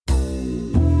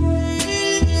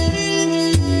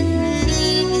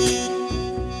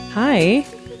Hi.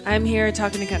 I'm here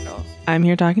talking to Kendall. I'm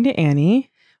here talking to Annie.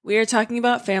 We are talking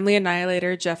about family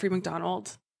annihilator Jeffrey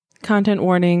MacDonald. Content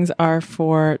warnings are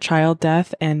for child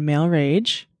death and male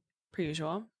rage. Per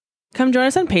usual. Come join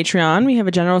us on Patreon. We have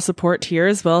a general support tier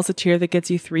as well as a tier that gets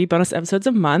you 3 bonus episodes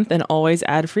a month and always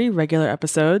ad-free regular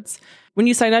episodes. When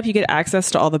you sign up, you get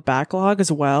access to all the backlog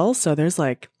as well. So there's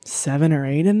like 7 or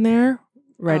 8 in there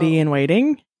ready and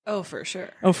waiting. Oh, for sure.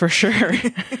 Oh, for sure.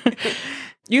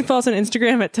 You can follow us on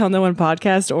Instagram at Tell No One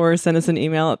Podcast or send us an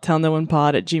email at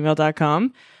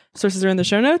tellnoonepod@gmail.com. Sources are in the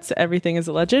show notes. Everything is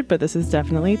alleged, but this is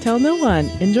definitely Tell No One.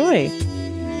 Enjoy.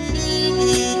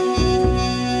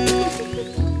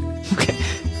 Okay.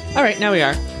 All right, now we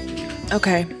are.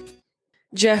 Okay.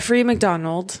 Jeffrey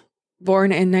MacDonald,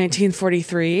 born in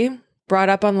 1943, brought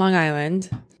up on Long Island.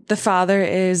 The father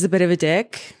is a bit of a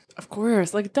dick. Of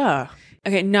course, like duh.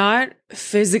 Okay, not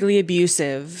physically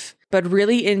abusive, but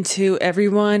really into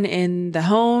everyone in the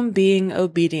home being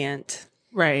obedient.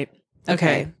 Right.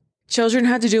 Okay. Children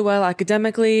had to do well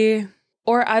academically,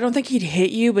 or I don't think he'd hit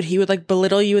you, but he would like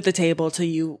belittle you at the table till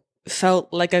you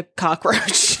felt like a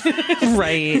cockroach.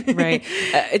 Right.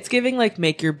 It's giving like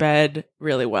make your bed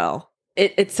really well.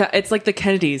 It's like the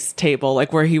Kennedy's table,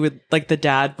 like where he would like the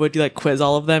dad would like quiz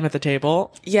all of them at the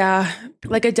table. Yeah,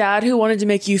 like a dad who wanted to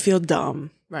make you feel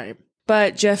dumb. Right.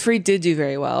 But Jeffrey did do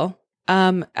very well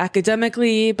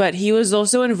academically, but he was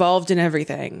also involved in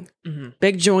everything. Mm-hmm.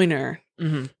 Big joiner.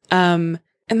 Mm-hmm. And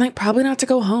like probably not to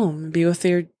go home and be with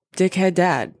your dickhead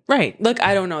dad. Right. Look,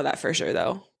 I don't know that for sure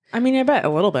though. I mean, I bet a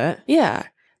little bit. Yeah.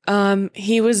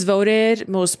 He was voted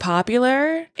most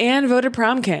popular and voted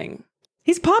prom king.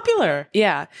 He's popular.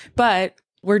 Yeah. But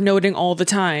we're noting all the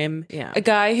time. Yeah. A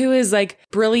guy who is like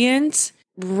brilliant,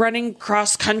 running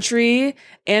cross country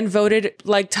and voted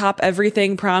like top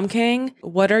everything prom king.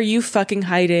 What are you fucking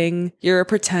hiding? You're a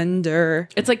pretender.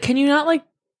 It's like, can you not like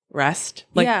rest?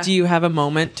 Like, Yeah. do you have a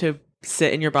moment to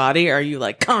sit in your body? Or are you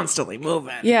like constantly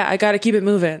moving? Yeah, I got to keep it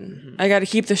moving. Mm-hmm. I got to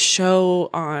keep the show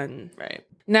on. Right.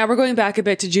 Now we're going back a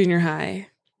bit to junior high,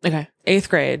 Okay. 8th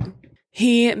grade.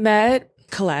 He met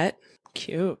Colette.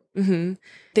 Cute. Mm-hmm.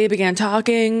 They began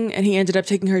talking and he ended up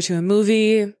taking her to a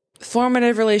movie.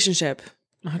 Formative relationship.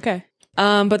 Okay.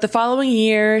 But the following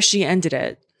year, she ended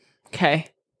it. Okay.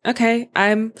 Okay,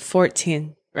 I'm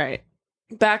 14. Right.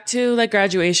 Back to like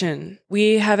graduation.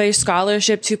 We have a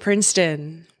scholarship to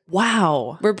Princeton.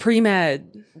 Wow. We're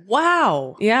pre-med.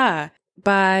 Wow. Yeah.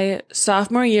 By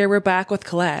sophomore year, we're back with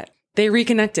Colette. They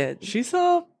reconnected. She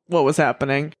saw what was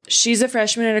happening. She's a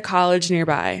freshman at a college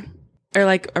nearby, or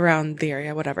like around the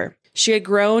area, whatever. She had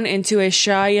grown into a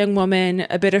shy young woman,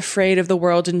 a bit afraid of the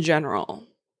world in general.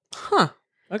 Huh.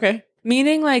 Okay.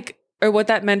 Meaning like, or what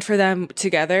that meant for them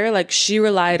together, like she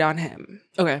relied on him.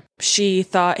 Okay. She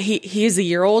thought he's a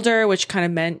year older, which kind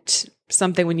of meant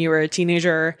something when you were a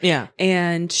teenager. Yeah.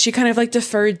 And she kind of like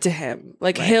deferred to him.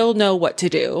 Like he'll know what to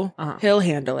do. Uh-huh. He'll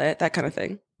handle it, that kind of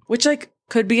thing. Which like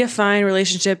could be a fine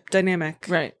relationship dynamic.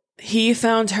 Right. He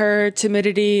found her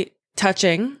timidity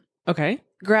touching, Okay.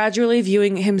 gradually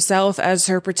viewing himself as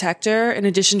her protector in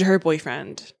addition to her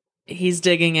boyfriend. He's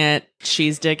digging it.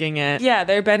 She's digging it. Yeah,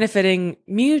 they're benefiting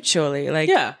mutually. Like,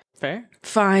 Yeah. Fair.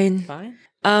 fine.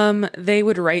 They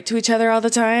would write to each other all the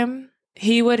time.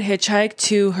 He would hitchhike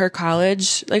to her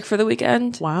college, like for the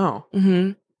weekend. Wow.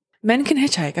 Mm-hmm. Men can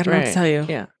hitchhike. I don't know what to tell you.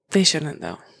 Yeah. They shouldn't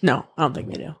though. No, I don't think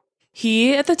they do.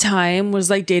 He at the time was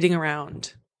like dating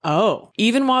around, Oh.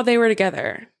 even while they were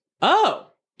together. Oh.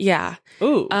 Yeah.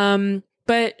 Ooh.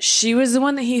 But she was the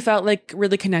one that he felt like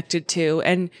really connected to,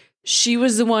 and she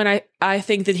was the one I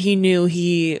think that he knew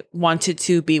he wanted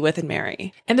to be with and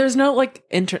marry. And there's no like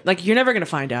like you're never gonna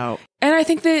find out. And I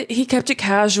think that he kept it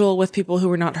casual with people who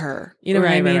were not her. You know what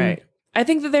I mean? Right. I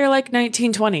think that they're like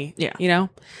 19, 20. Yeah. You know?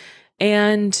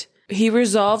 And he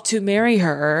resolved to marry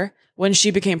her when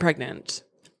she became pregnant.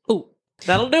 Ooh.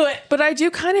 That'll do it. But I do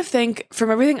kind of think,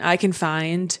 from everything I can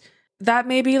find, that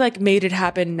maybe like made it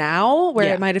happen now, where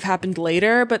Yeah. it might have happened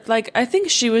later. But like, I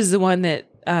think she was the one that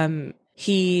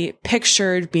he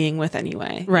pictured being with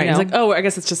anyway. Right. You It's know? like, oh, I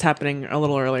guess it's just happening a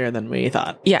little earlier than we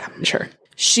thought. Yeah. Sure.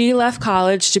 She left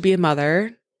college to be a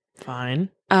mother, Fine.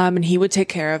 and he would take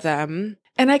care of them.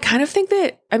 And I kind of think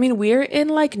that, I mean, we're in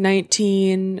like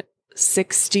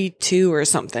 1962 or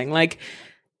something. Like,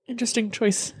 Interesting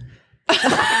choice.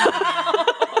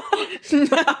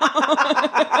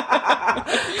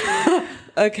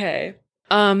 okay.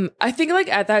 I think like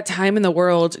at that time in the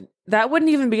world, that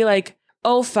wouldn't even be like,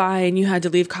 oh, fine, you had to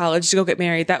leave college to go get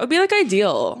married. That would be like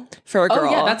ideal for a girl.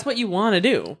 Oh, yeah, that's what you want to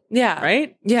do. Yeah.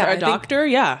 Right? Yeah, For I a think- doctor?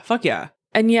 Yeah. Fuck yeah.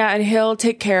 And yeah, and he'll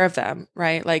take care of them,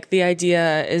 right? Like the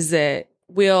idea is that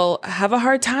we'll have a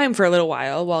hard time for a little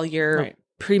while you're Right.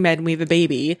 pre-med and we have a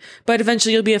baby, but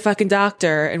eventually you'll be a fucking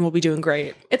doctor and we'll be doing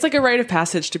great. It's like a rite of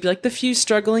passage to be like the few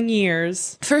struggling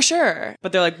years. For sure.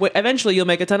 But they're like, eventually you'll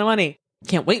make a ton of money.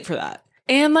 Can't wait for that.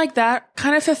 And like that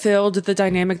kind of fulfilled the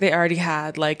dynamic they already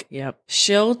had. Like, Yep.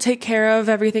 she'll take care of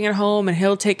everything at home and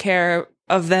he'll take care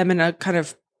of them in a kind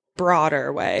of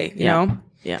broader way, you know?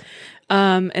 Yeah.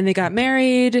 And they got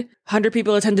married. 100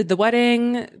 people attended the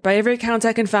wedding. By every account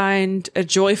I can find, a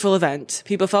joyful event.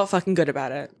 People felt fucking good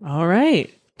about it. All right.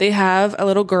 They have a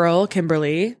little girl,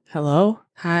 Kimberly. Hello.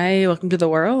 Hi, welcome to the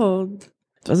world.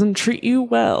 Doesn't treat you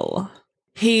well.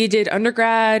 He did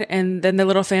undergrad, and then the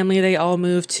little family, they all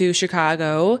moved to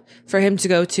Chicago for him to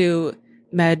go to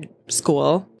med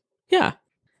school. Yeah.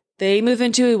 They move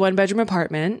into a 1-bedroom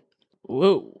apartment.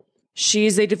 Whoa.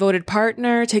 She's a devoted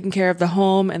partner, taking care of the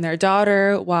home and their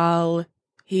daughter while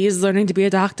he's learning to be a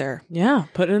doctor. Yeah.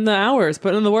 Put in the hours.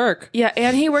 Put in the work. Yeah,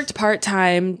 and he worked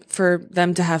part-time for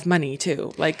them to have money,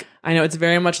 too. Like, I know it's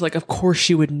very much like, of course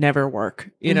she would never work.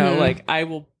 You know, like I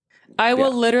will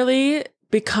literally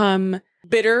become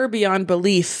bitter beyond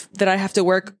belief that I have to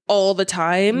work all the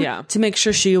time Yeah. to make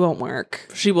sure she won't work.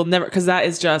 she will never, because that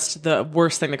is just the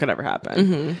worst thing that could ever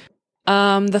happen.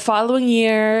 The following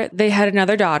year, they had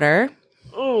another daughter.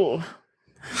 Oh.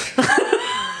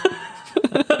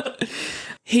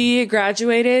 He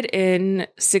graduated in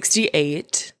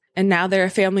 68, and now they're a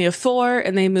family of 4,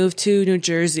 and they moved to New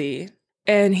Jersey.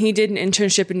 And he did an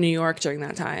internship in New York during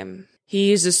that time.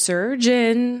 He's a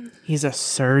surgeon. He's a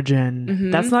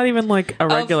surgeon. That's not even like a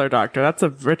regular doctor. That's a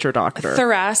richer doctor.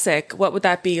 Thoracic. What would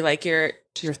that be? Like your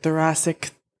thoracic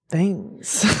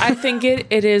things. I think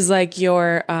it is like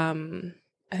your I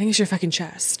think it's your fucking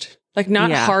chest. Like not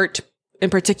Yeah. heart in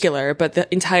particular, but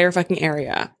the entire fucking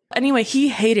area. Anyway, he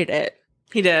hated it.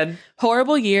 He did.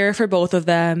 Horrible year for both of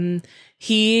them.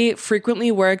 He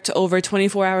frequently worked over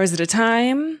 24 hours at a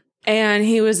time, and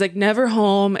he was like never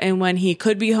home, and when he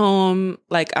could be home,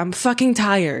 like, I'm fucking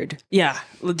tired. Yeah.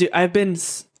 Dude, I've been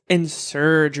in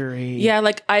surgery. Yeah,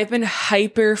 like I've been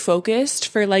hyper focused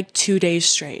for like 2 days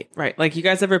straight. Right. Like you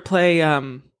guys ever play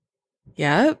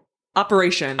Yeah.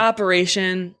 Operation?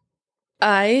 Operation.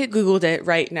 I Googled it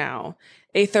right now.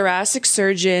 A thoracic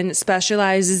surgeon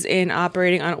specializes in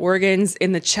operating on organs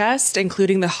in the chest,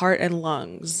 including the heart and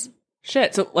lungs.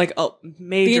 Shit. So like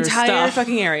major The entire stuff.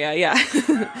 fucking area,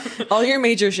 yeah. All your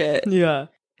major shit. Yeah.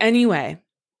 Anyway,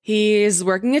 he's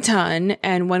working a ton,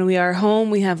 and when we are home,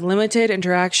 we have limited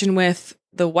interaction with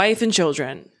the wife and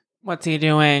children. What's he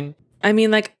doing? I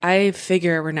mean, like, I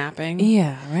figure we're napping.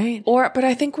 Yeah. Right. But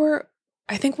I think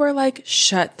we're like,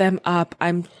 shut them up.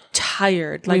 I'm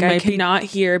tired. We Like, I might be- cannot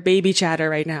hear baby chatter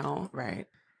right now. Right.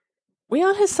 We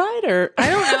on his side or I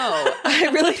don't know. I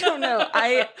really don't know.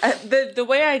 The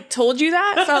way I told you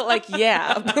that felt like,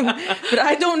 yeah, but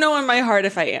I don't know in my heart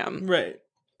if I am. right.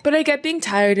 But I get being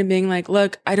tired and being like,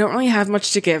 look, I don't really have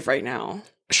much to give right now.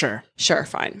 Sure. Sure,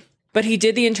 fine. But he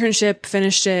did the internship,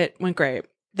 finished it, went great.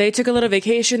 They took a little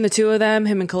vacation, the two of them,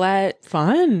 him and Colette.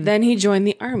 Fun. Then he joined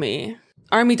the army.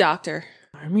 Army doctor.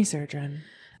 Army surgeon.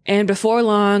 And before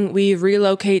long, we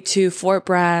relocate to Fort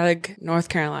Bragg, North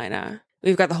Carolina.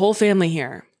 We've got the whole family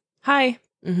here. Hi.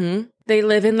 They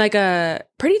live in like a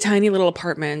pretty tiny little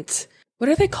apartment. What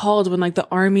are they called when like the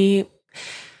army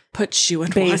puts you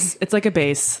in Base. one? It's like a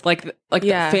base. Like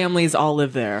Yeah. the families all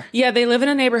live there. Yeah, they live in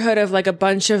a neighborhood of like a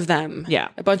bunch of them. Yeah.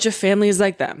 A bunch of families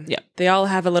like them. Yeah. They all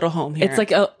have a little home here. It's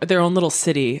like their own little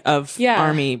city of Yeah.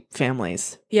 army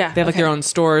families. yeah, They have like okay. their own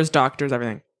stores, doctors,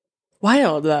 everything.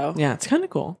 Wild though. Yeah, it's kind of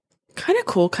cool. Kind of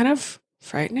cool, kind of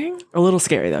frightening. A little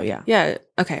scary though, yeah. Yeah,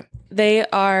 okay. They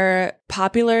are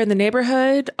popular in the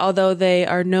neighborhood, although they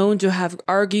are known to have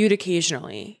argued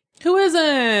occasionally. Who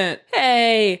isn't?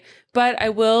 Hey, but I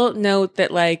will note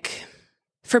that, like,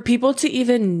 for people to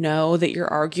even know that you're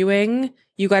arguing,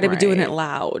 you got to be doing Right. it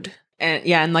loud.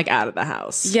 And like out of the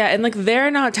house. Yeah, and like they're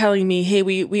not telling me, hey,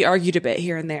 we argued a bit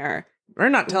here and there. We're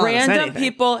not telling us Random anything.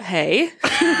 people, hey.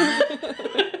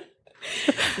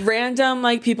 Random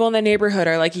like people in the neighborhood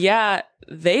are like, yeah,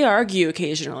 they argue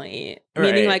occasionally.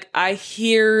 Meaning Right. like I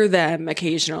hear them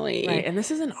occasionally. Right, and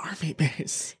this is an army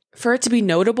base. For it to be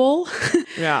notable,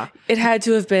 Yeah. it had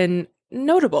to have been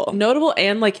notable. Notable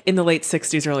and like in the late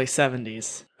 60s, early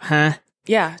 70s. Huh?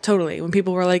 Yeah, totally. When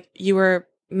people were like, you were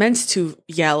meant to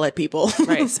yell at people.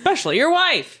 Right. Especially your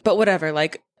wife. But whatever,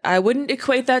 like, I wouldn't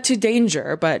equate that to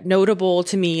danger, but notable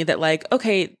to me that, like,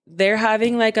 okay, they're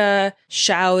having like a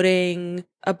shouting,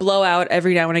 a blowout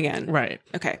every now and again. Right.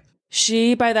 Okay.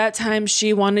 By that time,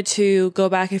 she wanted to go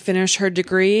back and finish her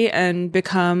degree and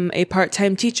become a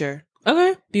part-time teacher.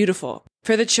 Okay. Beautiful.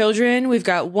 For the children, we've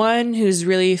got one who's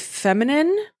really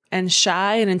feminine and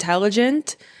shy and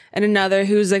intelligent, and another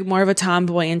who's like more of a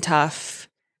tomboy and tough.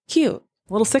 Cute.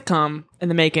 Little sitcom in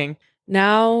the making.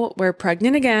 Now we're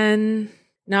pregnant again.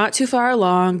 Not too far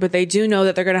along, but they do know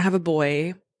that they're going to have a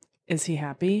boy. Is he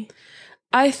happy?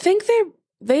 I think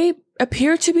they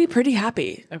appear to be pretty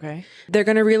happy. Okay. They're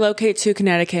going to relocate to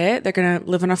Connecticut. They're going to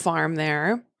live on a farm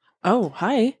there. Oh,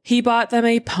 hi. He bought them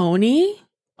a pony.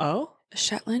 Oh, A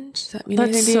Shetland? Does that mean that's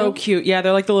anything to so you? cute. Yeah,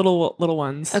 they're like the little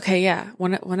ones. Okay, yeah,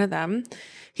 one of them.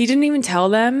 He didn't even tell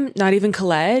them, not even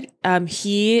Colette.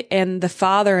 He and the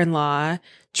father-in-law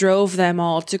drove them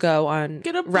all to go on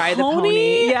ride the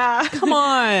pony. Yeah, come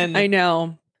on. I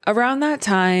know. Around that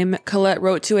time, Colette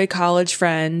wrote to a college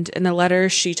friend. In the letter,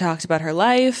 she talked about her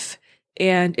life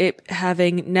and it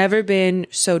having never been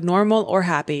so normal or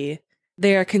happy.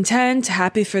 They are content,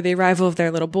 happy for the arrival of their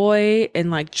little boy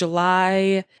in like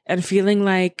July, and feeling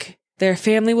like their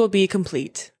family will be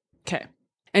complete. Okay.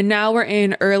 And now we're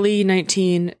in early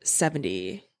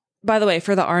 1970. By the way,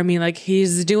 for the Army, like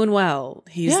he's doing well.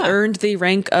 He's earned the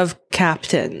rank of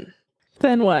captain.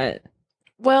 Then what?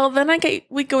 Well, then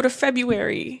we go to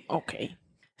February. Okay.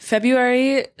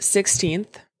 February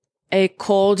 16th, a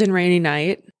cold and rainy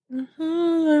night. A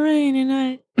rainy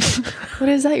night. What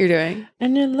is that you're doing?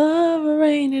 And you love a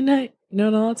rainy night. You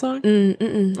know that song?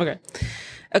 Okay.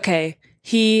 Okay.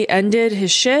 He ended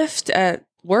his shift at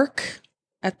work,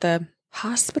 at the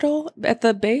hospital, at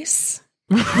the base.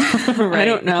 I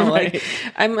don't know. Right. Like,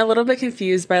 I'm a little bit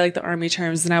confused by like the Army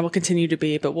terms, and I will continue to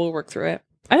be, but we'll work through it.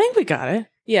 I think we got it.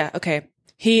 Yeah. Okay.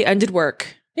 He ended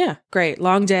work. Yeah. Great.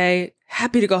 Long day.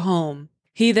 Happy to go home.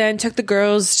 He then took the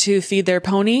girls to feed their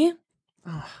pony.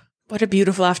 Oh, what a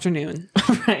beautiful afternoon.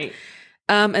 right.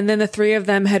 And then the three of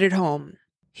them headed home.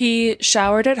 He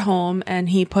showered at home and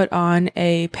he put on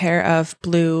a pair of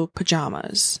blue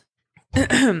pajamas.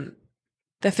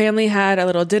 The family had a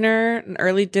little dinner, an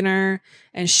early dinner,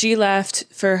 and she left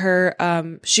for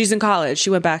her, she's in college. She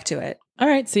went back to it. All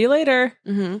right. See you later.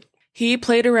 Mm-hmm. He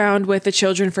played around with the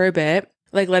children for a bit,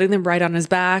 like letting them ride on his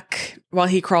back while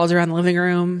he crawled around the living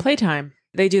room. Playtime.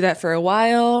 They do that for a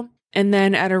while. And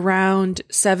then at around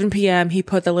 7 p.m., he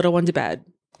put the little one to bed.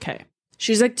 Okay.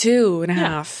 She's like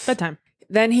 2.5. Bedtime.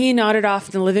 Then he nodded off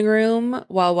in the living room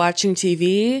while watching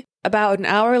TV. About an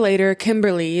hour later,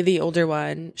 Kimberly, the older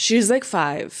one, she's like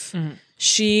 5. Mm-hmm.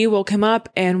 She woke him up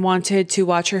and wanted to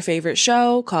watch her favorite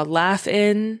show called Laugh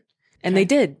In. And they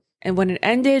did. And when it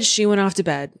ended, she went off to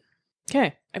bed.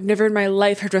 Okay. I've never in my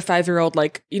life heard a 5-year-old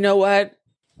like, you know what?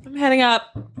 I'm heading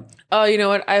up. Oh, you know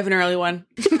what? I have an early one.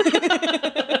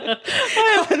 I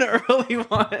have an early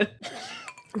one.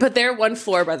 But they're one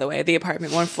floor, by the way, the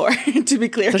apartment, one floor, to be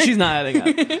clear. So she's not heading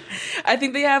up. I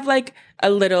think they have like a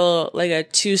little, like a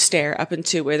 2-stair up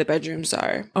into where the bedrooms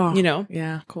are, you know?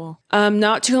 Yeah, cool.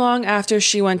 Not too long after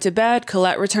she went to bed,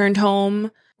 Colette returned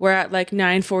home. We're at like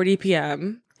 9:40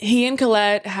 p.m. He and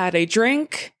Colette had a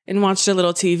drink and watched a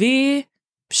little TV.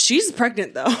 She's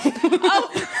pregnant though.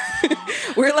 Oh.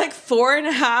 We're like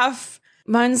 4.5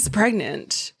 months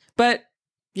pregnant. But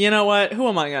you know what? Who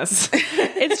among us?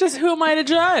 It's just who am I to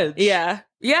judge? yeah.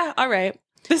 Yeah. All right.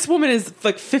 This woman is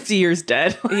like 50 years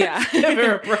dead. Yeah. Give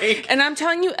her a break. And I'm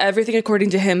telling you everything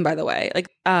according to him, by the way. Like,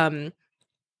 I'm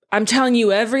telling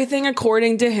you everything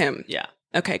according to him. Yeah.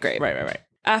 Okay, great. Right.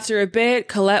 After a bit,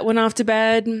 Colette went off to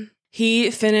bed.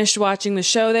 He finished watching the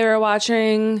show they were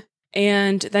watching,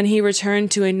 and then he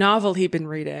returned to a novel he'd been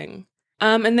reading.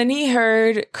 And then he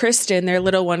heard Kristen, their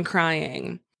little one,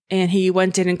 crying, and he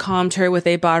went in and calmed her with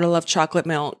a bottle of chocolate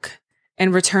milk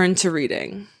and returned to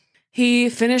reading. He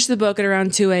finished the book at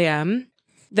around 2 a.m.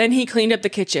 Then he cleaned up the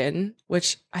kitchen,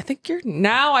 which I think you're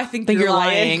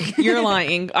lying. You're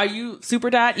lying. Are you super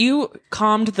dad? You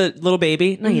calmed the little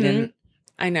baby? No, you didn't.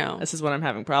 I know. This is when I'm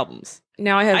having problems.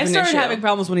 Now I have I an started issue. having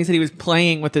problems when he said he was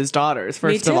playing with his daughters,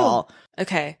 first Me of too. all.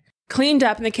 Okay. Cleaned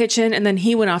up in the kitchen, and then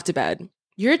he went off to bed.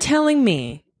 You're telling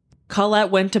me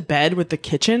Colette went to bed with the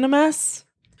kitchen a mess?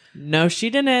 No, she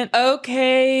didn't.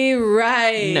 Okay,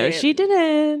 right. No, she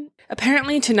didn't.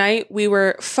 Apparently tonight we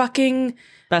were fucking...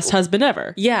 Best husband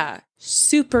ever. Yeah.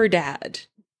 Super dad.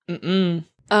 Mm-mm.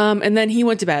 And then he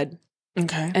went to bed.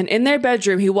 Okay. And in their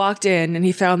bedroom, he walked in and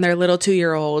he found their little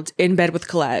 2-year-old in bed with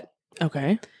Colette.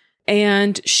 Okay.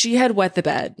 And she had wet the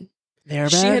bed. Their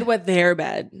bed? She had wet their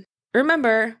bed.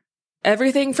 Remember,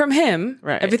 everything from him.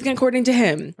 Right. Everything according to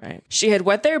him. Right. She had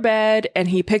wet their bed and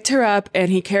he picked her up and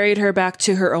he carried her back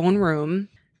to her own room.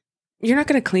 You're not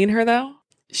going to clean her, though?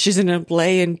 She's going to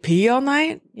lay and pee all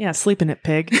night? Yeah, sleep in it,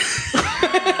 pig.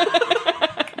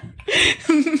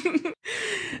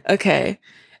 Okay.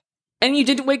 And you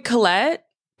didn't wake Colette?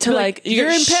 to like you're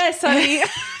in piss, honey.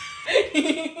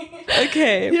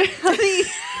 Okay. Yeah, honey.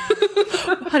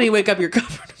 Honey, wake up, you're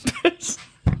covered in piss.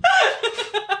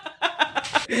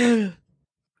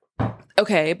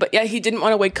 Okay, but yeah, he didn't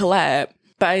want to wake Colette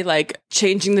by like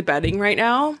changing the bedding right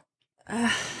now.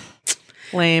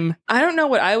 Lame. I don't know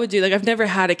what I would do. Like, I've never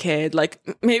had a kid. Like,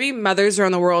 maybe mothers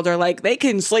around the world are like, they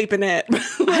can sleep in it.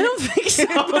 I don't think so.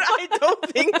 I don't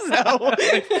think so.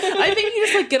 I think you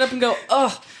just like get up and go,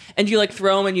 ugh, and you like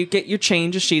throw them and you get your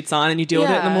change of sheets on and you deal with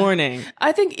it in the morning.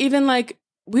 I think even like,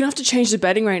 we don't have to change the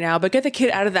bedding right now, but get the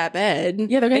kid out of that bed.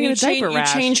 Yeah, they're going to get a diaper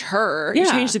rash. You change her. Yeah. You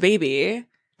change the baby.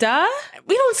 Duh.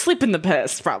 We don't sleep in the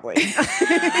piss, probably. Am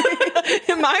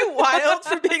I wild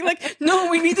for being like, no,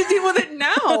 we need to deal with it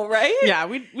now, right? Yeah,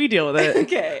 we deal with it.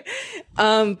 Okay.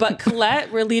 But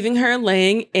Colette, we're leaving her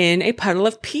laying in a puddle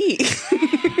of pee.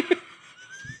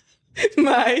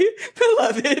 My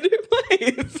beloved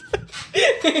wife.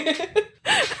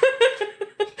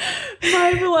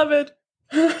 My beloved.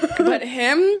 But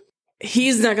him,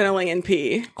 he's not going to lay in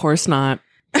pee. Of course not.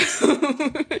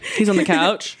 He's on the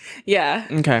couch? Yeah.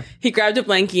 Okay. He grabbed a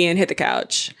blankie and hit the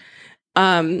couch.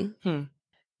 And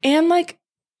like,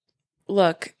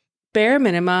 look, bare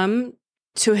minimum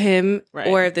to him, right.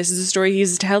 or if this is a story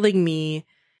he's telling me,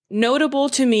 notable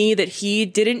to me that he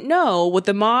didn't know what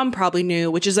the mom probably knew,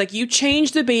 which is like, you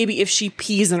change the baby if she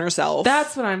pees on herself.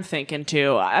 That's what I'm thinking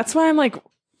too. That's why I'm like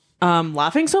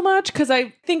laughing so much, because I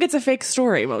think it's a fake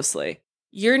story mostly.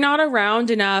 You're not around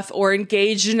enough or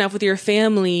engaged enough with your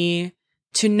family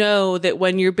to know that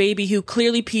when your baby who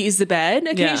clearly pees the bed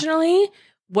occasionally,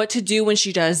 what to do when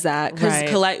she does that. Because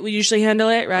Colette would usually handle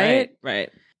it, right? Right.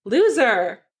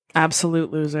 Loser.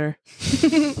 Absolute loser.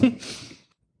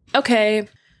 Okay.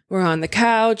 We're on the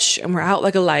couch and we're out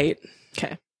like a light.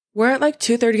 Okay. We're at like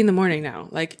 2:30 in the morning now.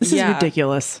 Like, this is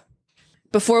ridiculous.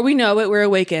 Before we know it, we're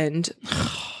awakened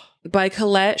by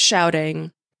Colette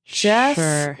shouting, Jeff,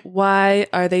 Sure. why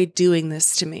are they doing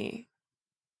this to me?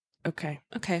 Okay.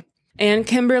 And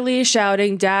Kimberly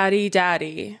shouting, Daddy,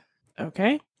 Daddy.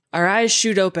 Okay. Our eyes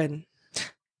shoot open.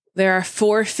 There are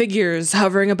 4 figures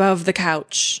hovering above the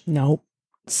couch. Nope.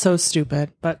 So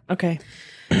stupid, but okay.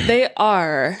 They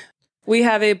are. We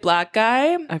have a black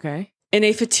guy Okay. in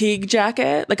a fatigue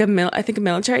jacket, like a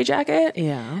military jacket.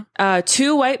 Yeah.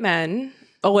 2 white men.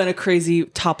 Oh, and a crazy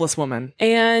topless woman.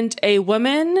 And a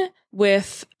woman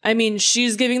with, I mean,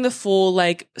 she's giving the full,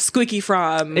 like, squeaky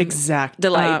from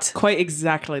delight. Quite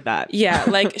exactly that. Yeah,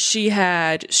 like, she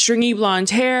had stringy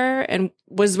blonde hair and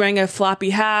was wearing a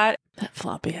floppy hat. That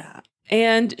floppy hat.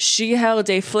 And she held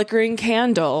a flickering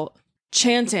candle,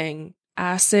 chanting,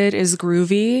 Acid is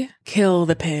groovy, kill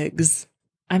the pigs.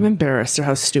 I'm embarrassed at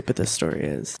how stupid this story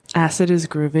is. Acid is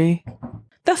groovy.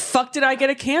 The fuck did I get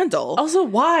a candle? Also,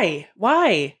 why?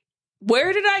 Why?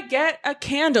 Where did I get a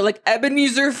candle? Like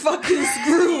Ebenezer fucking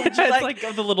Scrooge. It's like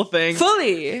the little thing.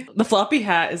 Fully. The floppy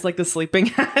hat is like the sleeping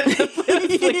hat. The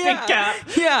sleeping cap.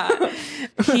 Yeah.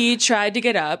 He tried to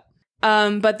get up,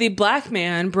 but the black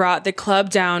man brought the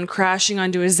club down, crashing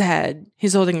onto his head.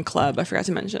 He's holding a club, I forgot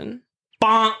to mention.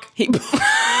 Bonk.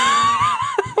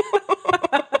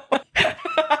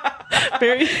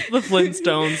 Very the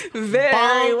Flintstones.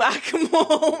 Very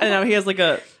whack-a-mole. And now he has like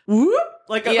a whoop,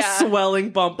 like a swelling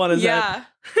bump on his head.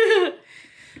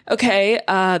 Okay,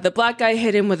 the black guy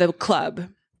hit him with a club.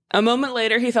 A moment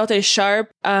later, he felt a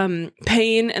sharp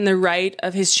pain in the right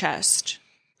of his chest.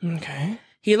 Okay.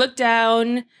 He looked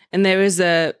down, and there was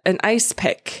an ice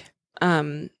pick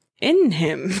in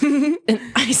him.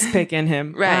 An ice pick in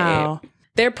him. Right. Wow.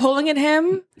 They're pulling at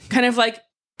him, kind of like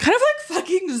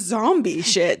fucking zombie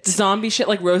shit. Zombie shit,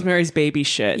 like Rosemary's Baby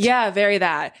shit. Yeah, very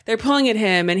that. They're pulling at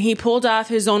him, and he pulled off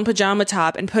his own pajama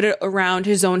top and put it around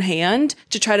his own hand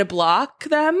to try to block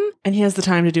them. And he has the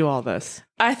time to do all this.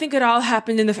 I think it all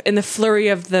happened in the flurry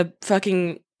of the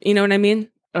fucking, you know what I mean?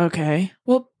 Okay.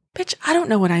 Well, bitch, I don't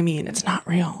know what I mean. It's not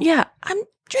real. Yeah, I'm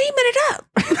dreaming it up.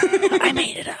 I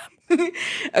made it up.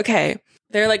 Okay.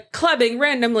 They're like clubbing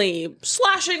randomly,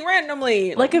 slashing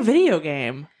randomly. Like a video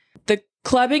game. The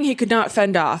clubbing he could not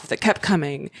fend off that kept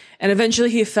coming. And eventually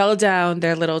he fell down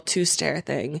their little 2-stair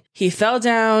thing. He fell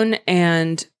down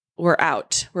and we're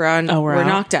out. We're out?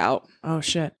 Knocked out. Oh,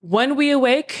 shit. When we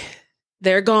awake,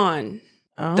 they're gone.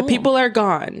 Oh. The people are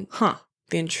gone. Huh.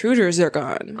 The intruders are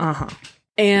gone. Uh-huh.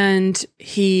 And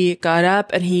he got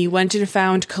up and he went and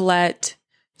found Colette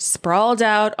sprawled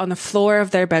out on the floor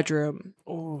of their bedroom.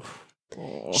 Oh.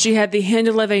 She had the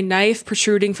handle of a knife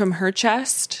protruding from her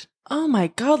chest. Oh my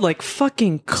God, like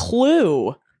fucking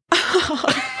Clue.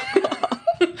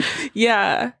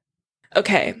 Yeah.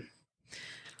 Okay.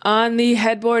 On the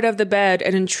headboard of the bed,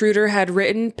 an intruder had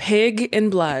written pig in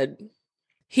blood.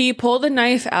 He pulled a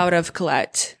knife out of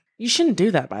Colette. You shouldn't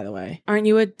do that, by the way. Aren't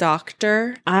you a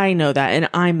doctor? I know that, and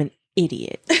I'm an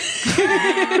idiot.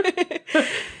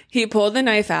 He pulled the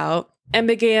knife out and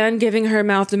began giving her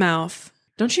mouth to mouth.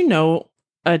 Don't you know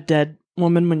a dead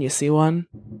woman when you see one?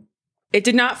 It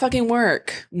did not fucking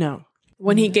work. No.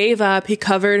 When he gave up, he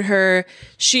covered her.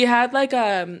 She had like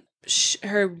she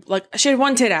had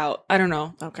one tit out. I don't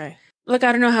know. Okay. Like,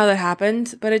 I don't know how that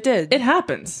happened, but it did. It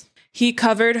happens. He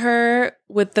covered her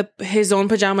with his own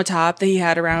pajama top that he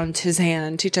had around his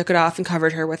hand. He took it off and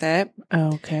covered her with it.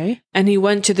 Okay. And he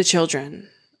went to the children.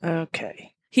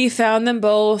 Okay. He found them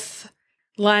both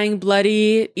lying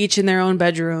bloody, each in their own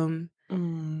bedroom.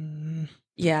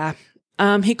 Yeah.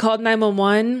 He called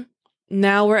 911.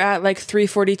 Now we're at like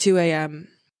 3:42 a.m.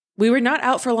 We were not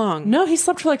out for long. No, he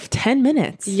slept for like 10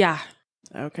 minutes. Yeah.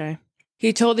 Okay.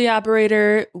 He told the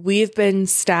operator, "We've been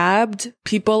stabbed.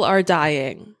 People are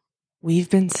dying."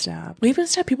 We've been stabbed. We've been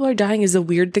stabbed. People are dying is a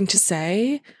weird thing to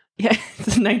say. Yeah,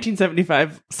 it's a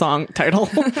 1975 song title.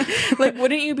 Like,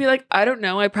 wouldn't you be like, I don't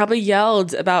know. I probably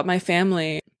yelled about my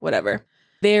family. Whatever.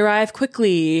 They arrive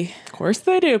quickly. Of course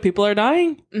they do. People are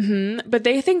dying. Mm-hmm. But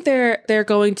they think they're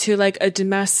going to like a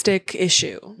domestic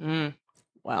issue.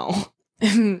 Well,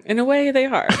 in a way, they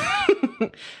are.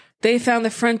 They found the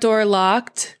front door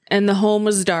locked and the home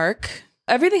was dark.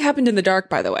 Everything happened in the dark,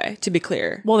 by the way, to be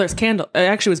clear. well, there's candle. It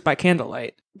actually was by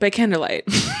candlelight. By candlelight.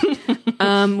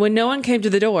 When no one came to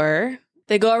the door,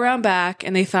 they go around back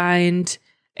and they find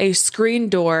a screen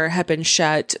door had been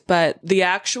shut, but the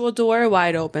actual door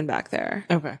wide open back there.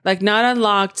 Okay. Like, not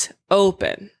unlocked,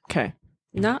 open. Okay.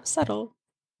 Not subtle.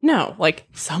 No, like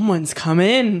someone's come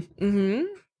in. Mm-hmm.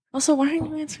 Also, why aren't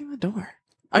you answering the door?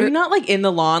 Are you not like in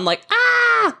the lawn, like,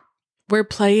 ah? We're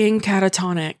playing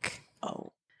catatonic.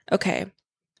 Oh. Okay.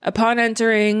 Upon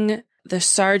entering, the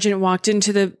sergeant walked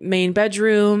into the main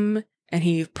bedroom and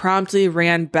he promptly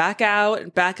ran back out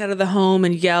of the home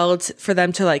and yelled for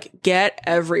them to like get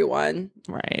everyone.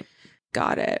 Right.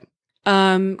 Got it.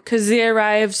 Because they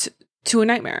arrived to a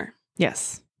nightmare.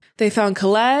 Yes. They found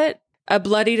Colette. A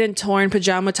bloodied and torn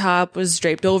pajama top was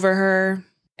draped over her,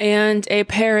 and a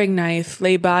paring knife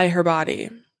lay by her body.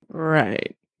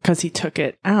 Right. Because he took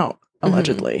it out,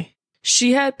 allegedly.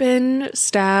 She had been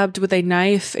stabbed with a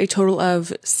knife a total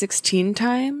of 16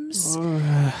 times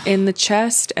in the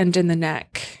chest and in the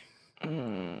neck.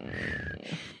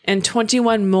 And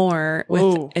 21 more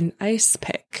with an ice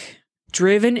pick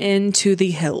driven into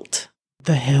the hilt.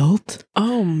 The hilt?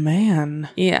 Oh, man.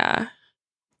 Yeah.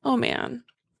 Oh, man.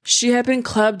 She had been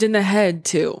clubbed in the head,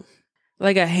 too.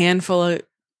 Like a handful of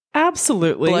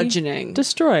Absolutely. bludgeoning.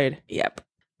 Destroyed. Yep.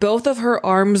 Both of her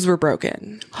arms were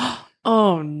broken.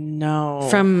 Oh, no.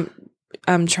 From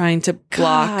trying to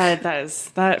block. God,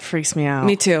 that freaks me out.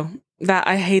 Me too.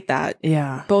 I hate that.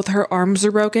 Yeah. Both her arms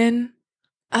are broken.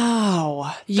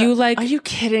 Oh. Are you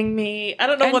kidding me? I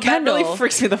don't know And what Kendall. that really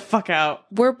freaks me the fuck out.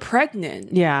 We're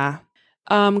pregnant. Yeah.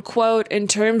 Quote, in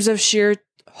terms of sheer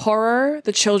horror,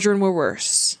 the children were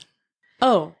worse.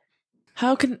 Oh.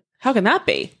 How can that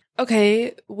be?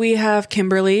 Okay, we have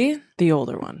Kimberly, The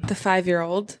older one. the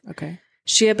 5-year-old. Okay.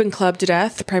 She had been clubbed to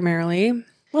death, primarily.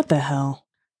 What the hell?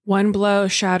 One Blow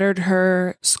shattered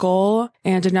her skull,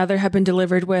 and another had been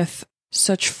delivered with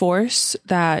such force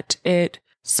that it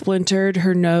splintered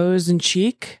her nose and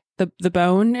cheek, the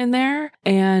bone in there,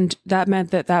 and that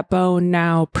meant that bone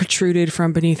now protruded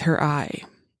from beneath her eye.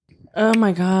 Oh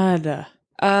my God.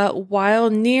 While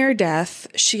near death,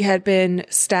 she had been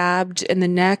stabbed in the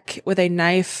neck with a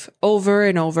knife over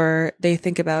and over. They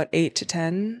think about 8 to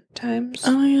 10 times.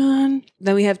 Oh my God.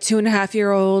 Then we have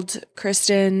 2.5-year-old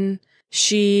Kristen.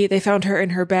 They found her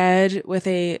in her bed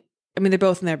they're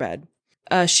both in their bed.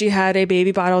 She had a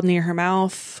baby bottle near her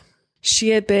mouth. She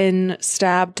had been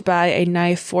stabbed by a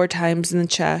knife 4 times in the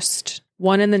chest,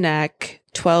 1 in the neck,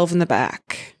 12 in the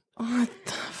back. What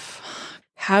the fuck?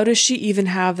 How does she even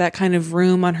have that kind of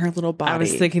room on her little body? I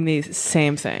was thinking the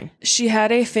same thing. She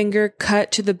had a finger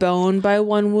cut to the bone by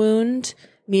one wound,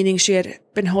 meaning she had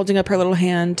been holding up her little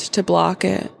hand to block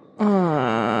it.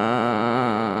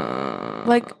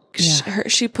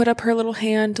 She put up her little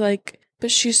hand, but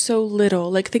she's so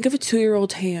little. Like, think of a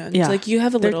 2-year-old hand. Yeah. Like, you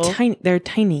have a little. They're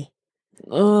tiny.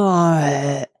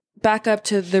 Ugh. Back up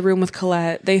to the room with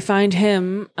Colette. They find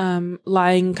him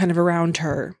lying kind of around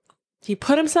her. He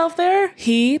put himself there?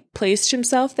 He placed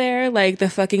himself there like the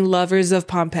fucking lovers of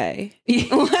Pompeii.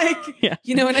 Yeah.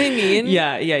 You know what I mean?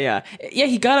 Yeah. Yeah,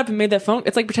 he got up and made that phone.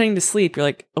 It's like pretending to sleep. You're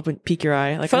like, peek your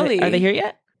eye. Like, Fully. Are they here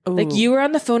yet? Ooh. Like, you were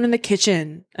on the phone in the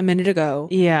kitchen a minute ago.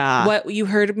 Yeah. What, you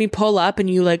heard me pull up and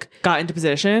you got into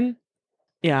position?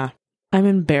 Yeah. I'm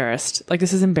embarrassed. Like,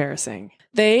 this is embarrassing.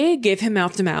 They gave him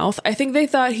mouth to mouth. I think they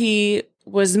thought he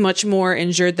was much more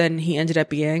injured than he ended up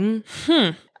being.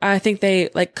 I think they,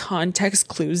 like, context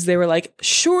clues. They were like,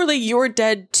 surely you're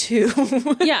dead too.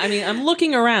 Yeah, I mean, I'm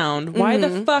looking around. Why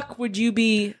the fuck would you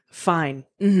be fine?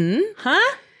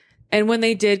 Huh? And when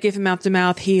they did give him mouth to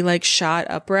mouth, he, like, shot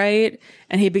upright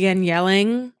and he began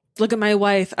yelling, look at my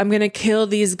wife. I'm going to kill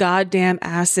these goddamn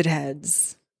acid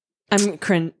heads. I'm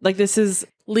cringe. Like, this is...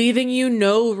 Leaving you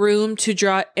no room to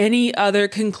draw any other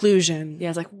conclusion. Yeah,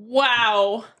 it's like,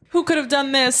 wow. Who could have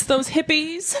done this? Those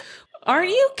hippies?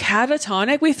 Aren't you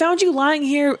catatonic? We found you lying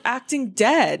here acting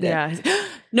dead. Yeah.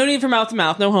 No need for mouth to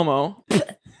mouth. No homo.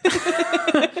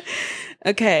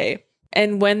 Okay.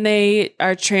 And when they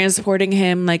are transporting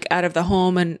him, like, out of the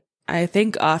home and I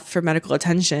think off for medical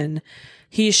attention,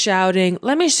 he's shouting,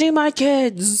 let me see my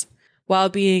kids, while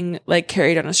being, like,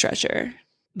 carried on a stretcher.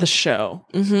 The show.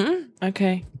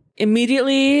 Okay.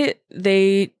 Immediately,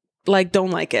 they, like,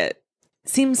 don't like it.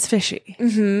 Seems fishy.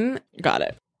 Got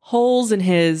it. Holes in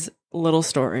his little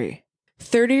story.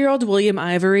 30-year-old William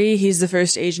Ivory, he's the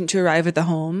first agent to arrive at the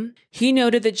home. He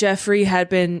noted that Jeffrey had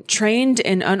been trained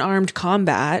in unarmed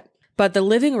combat, but the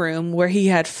living room where he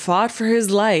had fought for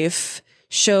his life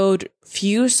showed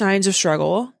few signs of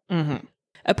struggle.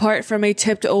 Apart from a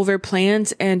tipped over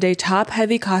plant and a top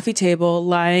heavy coffee table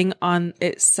lying on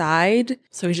its side.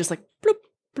 So he's just like, bloop,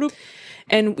 bloop.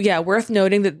 And yeah, worth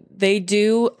noting that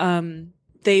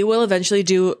they will eventually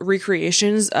do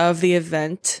recreations of the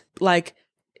event. Like,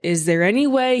 is there any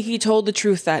way he told the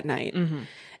truth that night?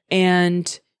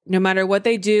 And no matter what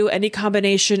they do, any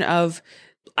combination of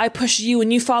I push you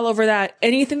and you fall over that,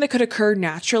 anything that could occur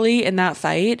naturally in that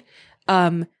fight,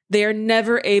 they are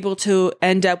never able to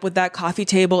end up with that coffee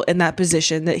table in that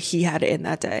position that he had it in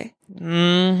that day.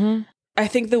 I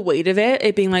think the weight of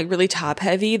it being, like, really top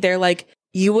heavy, they're like,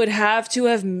 you would have to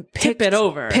have picked it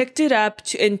up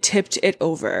and tipped it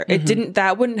over.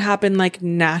 That wouldn't happen, like,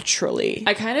 naturally.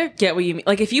 I kind of get what you mean.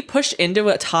 Like, if you push into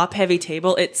a top heavy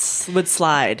table, it would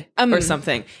slide or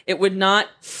something. It would not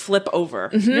flip over.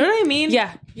 You know what I mean?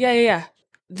 Yeah.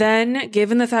 Then,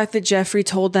 given the fact that Jeffrey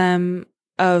told them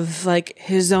of, like,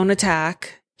 his own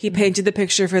attack, he painted the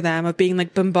picture for them of being,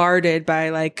 like, bombarded by,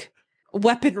 like,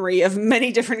 weaponry of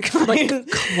many different kinds, like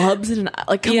clubs and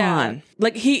like, come on.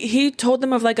 Like, he told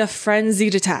them of, like, a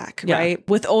frenzied attack, right?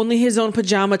 With only his own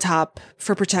pajama top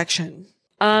for protection.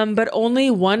 But only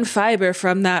one fiber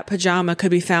from that pajama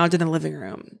could be found in the living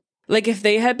room. Like, if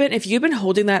you'd been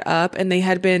holding that up and they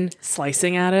had been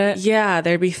slicing at it,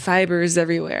 there'd be fibers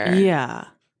everywhere. Yeah.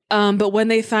 But when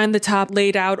they find the top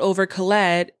laid out over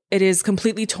Colette, it is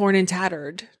completely torn and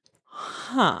tattered.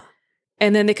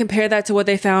 And then they compare that to what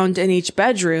they found in each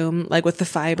bedroom, like with the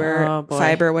fiber,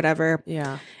 whatever.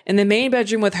 Yeah. In the main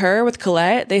bedroom with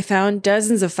Colette, they found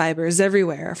dozens of fibers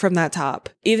everywhere from that top,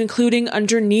 even including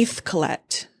underneath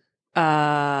Colette.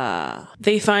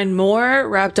 They find more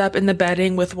wrapped up in the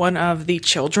bedding with one of the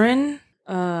children.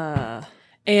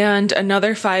 And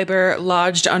another fiber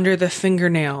lodged under the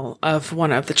fingernail of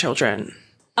one of the children.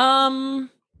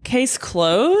 Case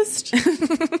closed?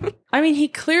 I mean, he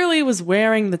clearly was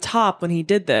wearing the top when he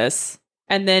did this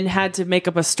and then had to make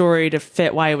up a story to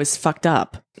fit why it was fucked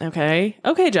up. Okay,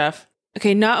 Jeff.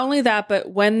 Okay, not only that, but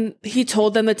when he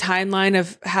told them the timeline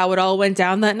of how it all went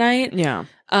down that night. Yeah.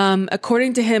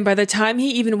 According to him, by the time he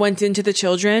even went into the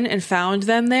children and found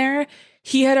them there,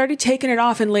 he had already taken it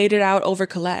off and laid it out over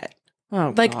Colette.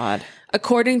 Oh, like, God.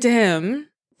 According to him,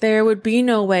 there would be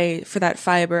no way for that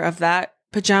fiber of that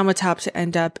pajama top to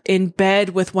end up in bed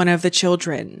with one of the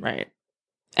children. Right.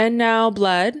 And now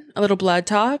a little blood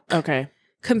talk. Okay.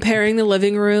 Comparing the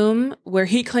living room where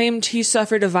he claimed he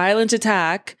suffered a violent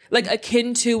attack, like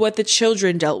akin to what the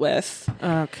children dealt with.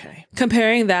 Okay.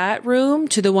 Comparing that room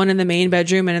to the one in the main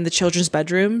bedroom and in the children's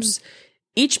bedrooms,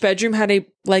 each bedroom had a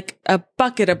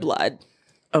bucket of blood.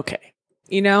 Okay.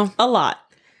 You know? A lot.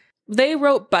 They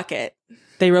wrote bucket.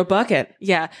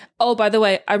 Yeah. Oh, by the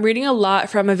way, I'm reading a lot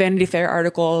from a Vanity Fair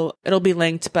article. It'll be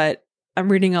linked, but I'm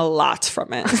reading a lot from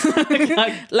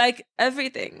it. Like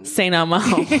everything. Say no more.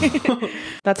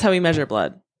 That's how we measure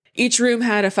blood. Each room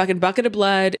had a fucking bucket of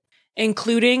blood,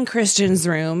 including Kristen's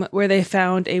room, where they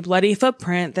found a bloody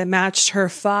footprint that matched her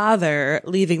father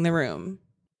leaving the room.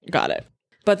 Got it.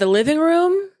 But the living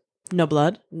room? No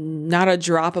blood? Not a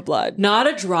drop of blood. Not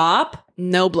a drop?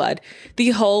 No blood. The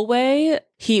hallway,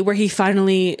 where he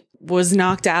finally was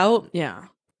knocked out? Yeah.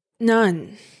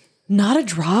 None. Not a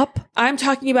drop? I'm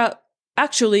talking about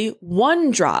actually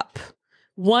one drop.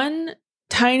 One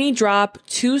tiny drop,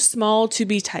 too small to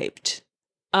be typed.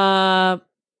 I'm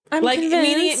like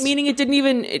convinced. meaning it didn't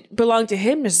even belong to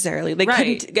him necessarily. They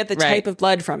couldn't get the type of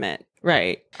blood from it.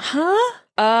 Right. Huh?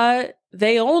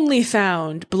 They only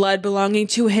found blood belonging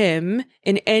to him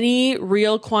in any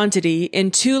real quantity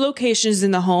in 2 locations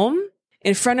in the home,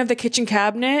 in front of the kitchen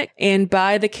cabinet and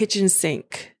by the kitchen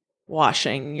sink.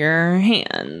 Washing your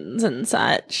hands and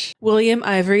such. William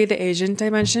Ivory, the agent I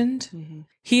mentioned,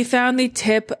 he found the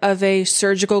tip of a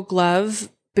surgical glove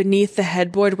beneath the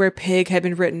headboard where pig had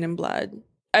been written in blood.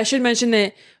 I should mention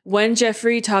that when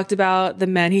Jeffrey talked about the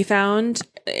men he found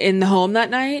in the home that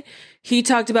night, he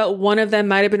talked about one of them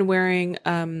might have been wearing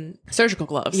Surgical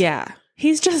gloves. yeah.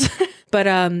 He's just But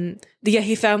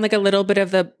he found like a little bit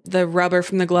of the rubber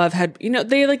from the glove had, you know,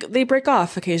 they break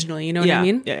off occasionally, you know what I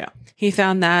mean? Yeah. He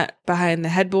found that behind the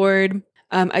headboard,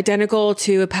 identical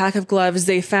to a pack of gloves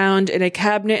they found in a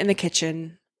cabinet in the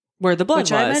kitchen. Where the blood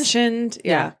Which was. I mentioned.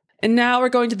 Yeah. And now we're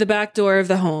going to the back door of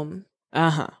the home,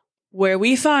 Uh-huh. where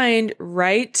we find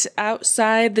right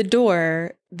outside the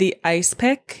door the ice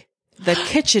pick, the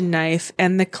kitchen knife,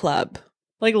 and the club.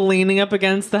 Like leaning up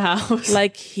against the house.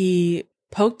 Like he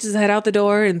poked his head out the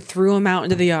door and threw him out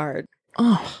into the yard.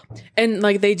 Oh. And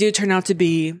like they do turn out to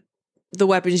be the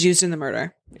weapons used in the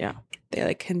murder. Yeah. They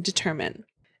like can determine.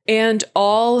 And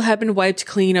all have been wiped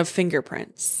clean of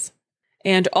fingerprints.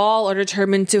 And all are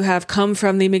determined to have come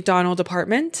from the McDonald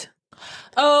apartment.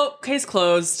 Oh, case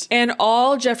closed. And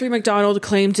all Jeffrey McDonald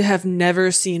claimed to have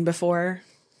never seen before.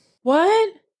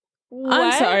 What? What?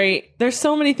 I'm sorry. There's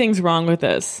so many things wrong with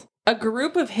this. A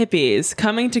group of hippies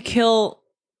coming to kill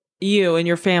you and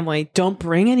your family don't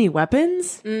bring any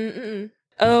weapons? Mm-mm.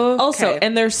 Oh, Also,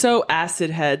 and they're so acid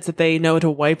heads that they know to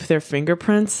wipe their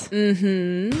fingerprints.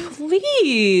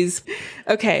 Please.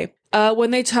 Okay.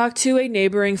 When they talked to a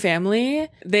neighboring family,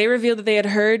 they revealed that they had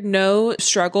heard no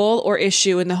struggle or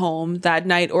issue in the home that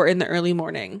night or in the early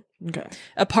morning. Okay.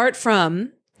 Apart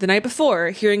from the night before,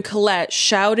 hearing Colette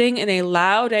shouting in a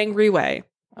loud, angry way.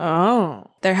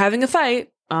 Oh. They're having a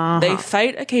fight. Uh-huh. They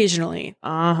fight occasionally.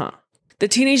 Uh-huh. The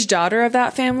teenage daughter of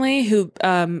that family who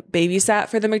babysat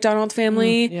for the McDonald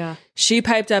family, Yeah. she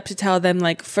piped up to tell them,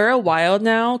 like, for a while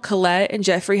now, Colette and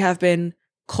Jeffrey have been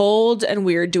cold and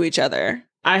weird to each other.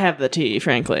 I have the tea,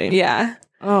 frankly. Yeah.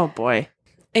 Oh, boy.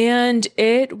 And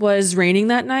it was raining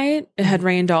that night. It had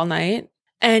rained all night.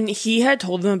 And he had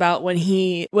told them about when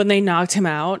they knocked him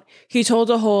out. He told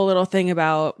a whole little thing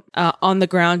about on the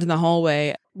ground in the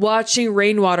hallway, watching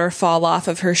rainwater fall off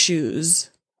of her shoes.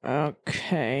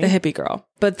 Okay. The hippie girl.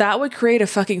 But that would create a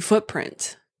fucking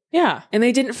footprint. Yeah. And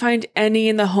they didn't find any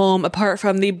in the home apart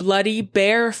from the bloody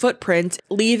bare footprint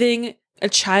leaving a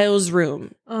child's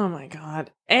room. Oh, my God.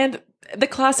 And the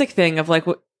classic thing of, like,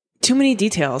 too many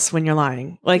details when you're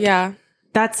lying. Like, Yeah.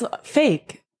 that's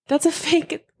fake. That's a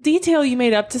fake detail you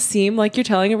made up to seem like you're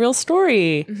telling a real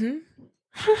story.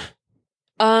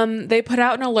 They put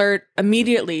out an alert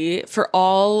immediately for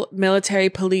all military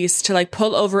police to like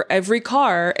pull over every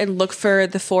car and look for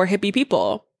the 4 hippie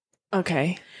people.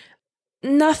 Okay.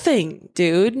 Nothing,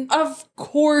 dude. Of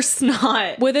course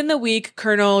not. Within the week,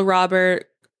 Colonel Robert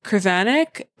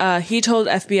Kravanek, he told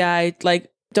FBI,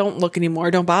 like, don't look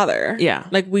anymore. Don't bother. Yeah.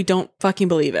 Like, we don't fucking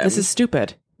believe it. This is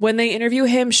stupid. When they interview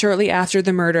him shortly after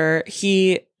the murder,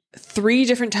 he 3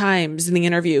 different times in the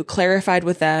interview clarified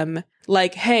with them,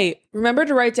 like, hey, remember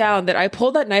to write down that I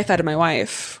pulled that knife out of my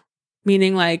wife.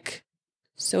 Meaning, like,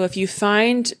 so if you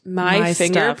find my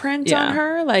fingerprint stuff, on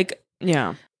her, like,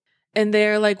 Yeah. and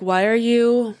they're like, why are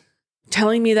you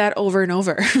telling me that over and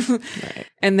over? Right.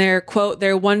 And their quote,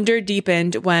 their wonder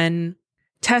deepened when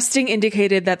testing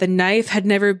indicated that the knife had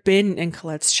never been in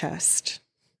Colette's chest.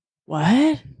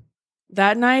 What?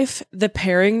 That knife, the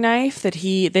paring knife that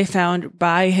they found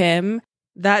by him,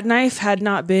 that knife had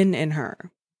not been in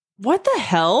her. What the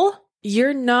hell?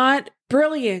 You're not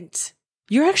brilliant.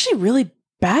 You're actually really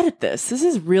bad at this. This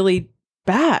is really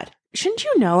bad. Shouldn't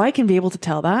you know I can be able to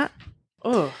tell that?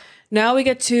 Oh. Now we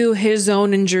get to his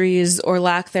own injuries or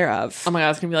lack thereof. Oh my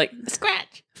God, it's going to be like,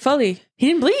 scratch. Fully. He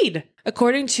didn't bleed.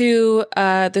 According to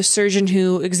the surgeon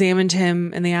who examined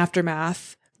him in the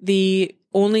aftermath, the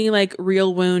only like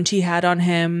real wound he had on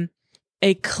him,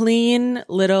 a clean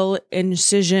little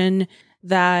incision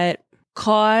that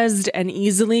caused an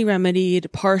easily remedied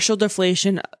partial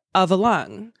deflation of a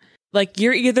lung. Like,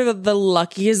 you're either the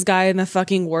luckiest guy in the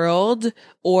fucking world,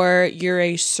 or you're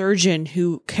a surgeon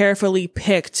who carefully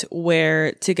picked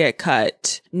where to get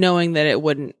cut, knowing that it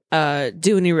wouldn't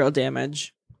do any real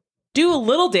damage. Do a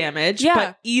little damage, Yeah.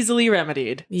 but easily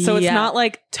remedied. So it's Yeah. not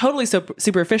like totally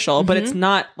superficial, but it's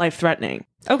not life-threatening.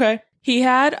 Okay. He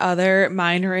had other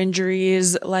minor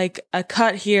injuries, like a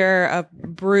cut here, a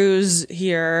bruise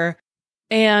here,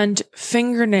 and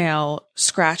fingernail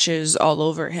scratches all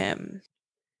over him.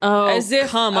 Oh, as if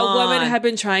come a woman on. had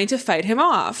been trying to fight him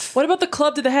off. What about the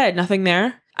club to the head? Nothing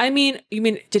there? I mean, you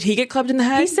mean, did he get clubbed in the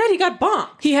head? He said he got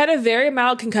bonked. He had a very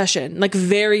mild concussion, like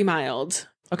very mild.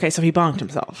 Okay, so he bonked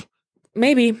himself.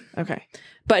 Maybe. Okay.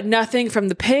 But nothing from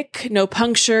the pick, no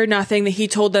puncture, nothing that he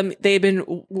told them they'd been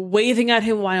waving at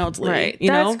him wildly. Right. You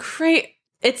know? That's great.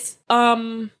 It's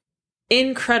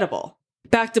incredible.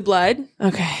 Back to blood.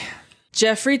 Okay.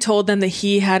 Jeffrey told them that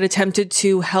he had attempted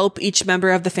to help each member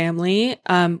of the family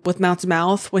with mouth to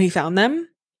mouth when he found them,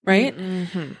 right?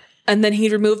 Mm-hmm. And then he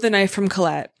removed the knife from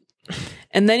Colette.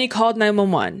 And then he called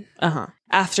 911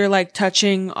 after like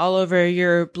touching all over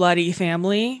your bloody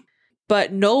family.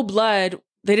 But no blood.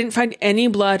 They didn't find any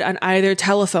blood on either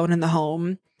telephone in the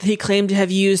home that he claimed to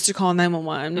have used to call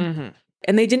 911. Mm-hmm.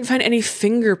 And they didn't find any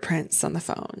fingerprints on the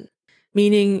phone,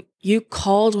 meaning you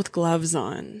called with gloves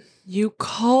on. You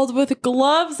called with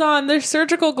gloves on. They're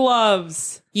surgical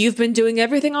gloves. You've been doing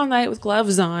everything all night with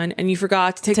gloves on and you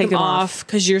forgot to take them off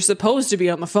because you're supposed to be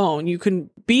on the phone. You can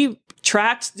be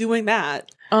tracked doing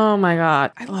that. Oh my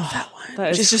God. I love that one.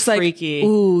 That is It's just freaky. like,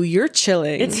 ooh, you're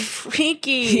chilling. It's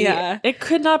freaky. Yeah. It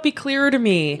could not be clearer to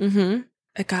me. Mm-hmm.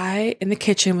 A guy in the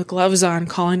kitchen with gloves on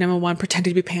calling 911,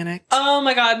 pretending to be panicked. Oh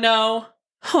my God, no.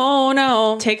 Oh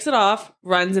no. Takes it off,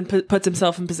 runs and puts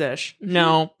himself in position.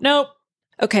 No. Nope.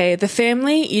 Okay, the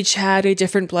family each had a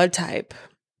different blood type.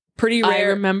 Pretty I rare.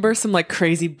 remember some like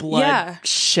crazy blood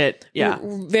shit. Yeah.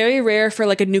 Very rare for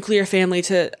like a nuclear family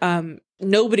to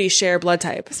nobody share blood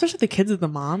type. Especially the kids of the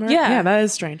mom. Right? Yeah. Yeah, that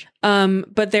is strange.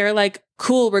 But they're like,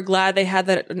 cool, we're glad they had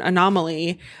that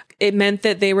anomaly. It meant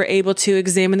that they were able to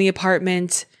examine the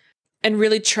apartment and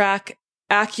really track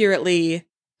accurately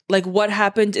like what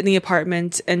happened in the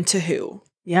apartment and to who.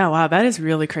 Yeah, wow, that is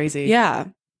really crazy. Yeah.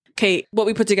 Okay, what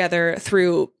we put together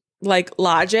through like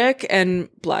logic and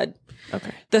blood.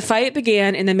 Okay. The fight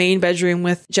began in the main bedroom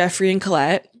with Jeffrey and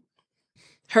Colette.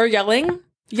 Her yelling.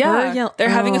 Yeah, they're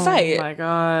having a fight. Oh my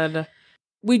God.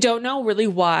 We don't know really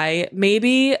why.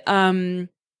 Maybe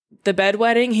the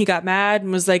bedwetting, he got mad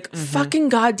and was like, fucking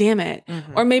goddamn it.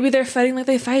 Mm-hmm. Or maybe they're fighting like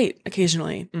they fight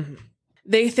occasionally. Mm-hmm.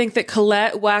 They think that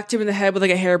Colette whacked him in the head with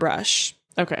like a hairbrush.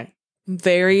 Okay.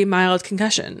 Very mild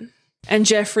concussion. And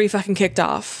Jeffrey fucking kicked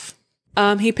off.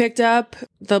 He picked up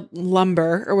the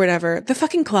lumber or whatever, the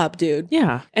fucking club, dude.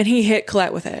 Yeah. And he hit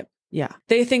Colette with it. Yeah.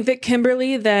 They think that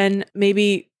Kimberly then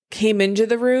maybe came into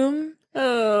the room.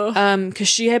 Oh. Because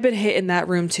she had been hit in that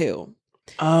room too.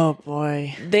 Oh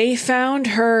boy. They found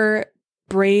her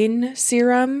brain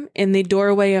serum in the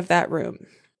doorway of that room.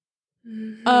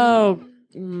 Oh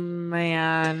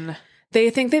man. They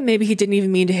think that maybe he didn't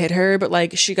even mean to hit her, but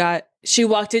like she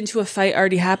walked into a fight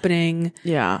already happening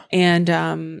Yeah.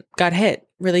 and got hit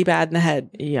really bad in the head.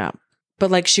 Yeah.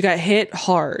 But like she got hit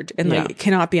hard and like Yeah. it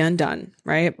cannot be undone,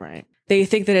 right? Right. They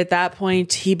think that at that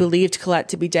point he believed Colette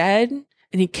to be dead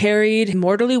and he carried his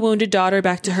mortally wounded daughter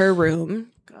back to her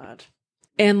room. God.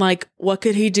 And like, what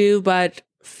could he do but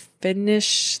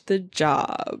finish the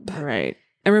job? Right.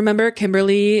 And remember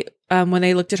Kimberly, when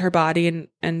they looked at her body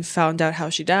and found out how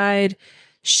she died,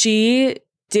 she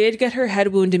did get her head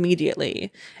wound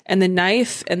immediately. And the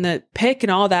knife and the pick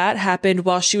and all that happened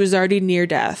while she was already near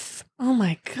death. Oh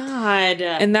my God.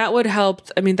 And that would help.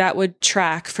 I mean, that would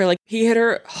track for like, he hit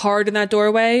her hard in that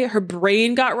doorway. Her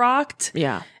brain got rocked.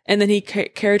 Yeah. And then he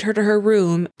carried her to her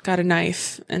room, got a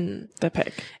knife and The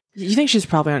pick. You think she's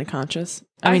probably unconscious?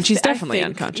 I mean, she's definitely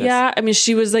think, unconscious. Yeah. I mean,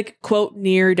 she was like, quote,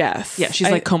 near death. Yeah. She's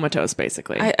like comatose,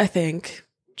 basically. I think.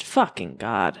 Fucking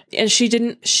God. And she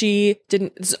didn't,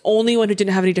 it's the only one who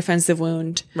didn't have any defensive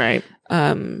wound. Right.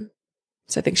 So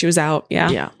I think she was out. Yeah.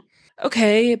 Yeah.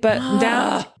 Okay. But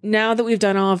now that we've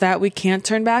done all of that, we can't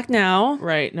turn back now.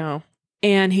 Right. No.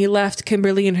 And he left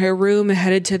Kimberly in her room and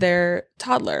headed to their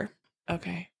toddler.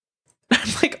 Okay. I'm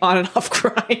like on and off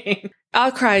crying.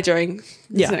 I'll cry during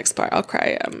this next part. I'll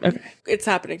cry. Okay. It's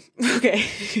happening. Okay.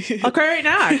 I'll cry right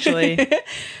now, actually.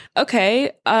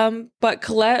 Okay. But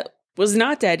Colette was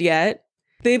not dead yet.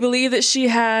 They believe that she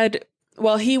had,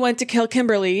 while he went to kill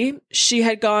Kimberly, she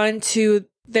had gone to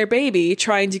their baby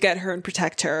trying to get her and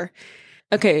protect her.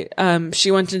 Okay.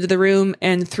 She went into the room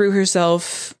and threw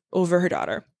herself over her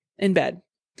daughter in bed.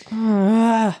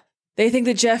 They think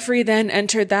that Jeffrey then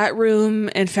entered that room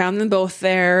and found them both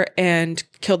there and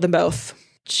killed them both.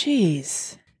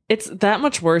 Jeez. It's that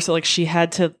much worse. Like she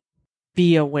had to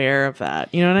be aware of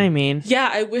that. You know what I mean? Yeah,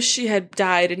 I wish she had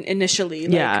died initially.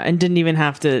 Yeah, and didn't even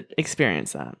have to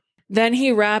experience that. Then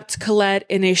he wrapped Colette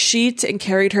in a sheet and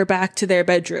carried her back to their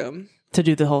bedroom. To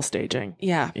do the whole staging.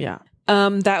 Yeah. Yeah.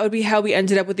 That would be how we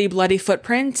ended up with the bloody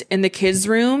footprint in the kids'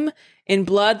 room in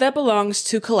blood that belongs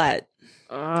to Colette.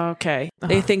 Okay.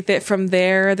 They think that from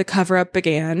there, the cover-up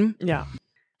began. Yeah.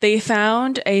 They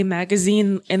found a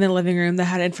magazine in the living room that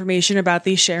had information about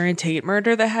the Sharon Tate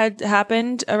murder that had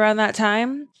happened around that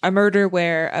time. A murder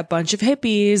where a bunch of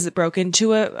hippies broke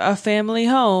into a family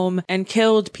home and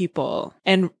killed people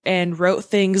and wrote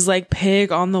things like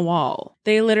pig on the wall.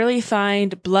 They literally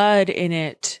find blood in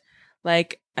it.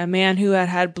 Like a man who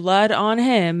had blood on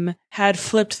him had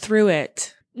flipped through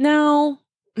it. No.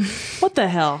 What the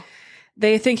hell?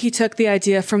 They think he took the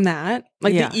idea from that,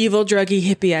 like the evil, druggy,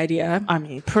 hippie idea. I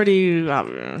mean, pretty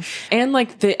and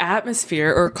like the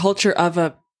atmosphere or culture of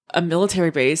a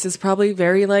military base is probably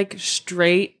very like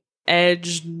straight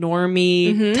edge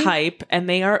normie type, and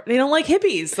they don't like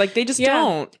hippies. Like they just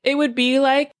don't. It would be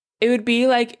like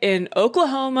in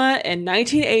Oklahoma in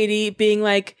 1980 being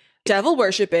like devil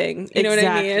worshipping. You know what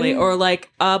I mean? Or like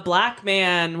a black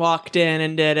man walked in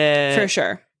and did it. For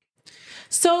sure.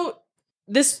 So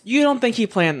you don't think he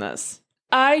planned this?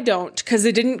 I don't, because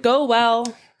it didn't go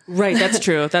well. Right, that's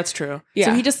true. That's true. Yeah.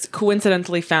 So he just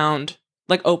coincidentally found,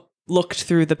 like, looked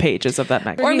through the pages of that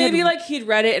magazine. Or maybe like he'd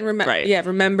read it and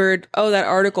remembered, that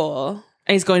article.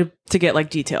 And he's going to get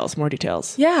like more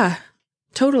details. Yeah,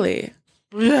 totally.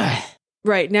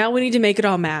 Right, now we need to make it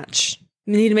all match.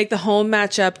 We need to make the home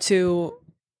match up to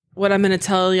what I'm going to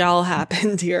tell y'all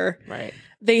happened here. Right.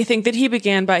 They think that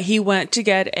he went to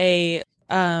get a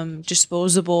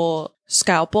disposable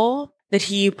scalpel that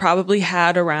he probably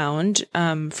had around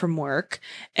from work,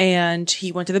 and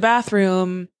he went to the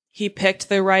bathroom. He picked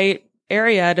the right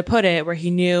area to put it where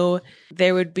he knew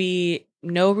there would be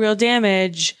no real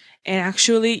damage and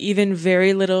actually even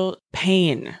very little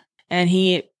pain, and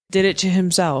he did it to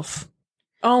himself.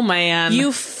 Oh man,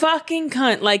 you fucking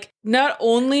cunt. Like, not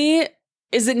only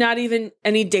is it not even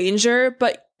any danger,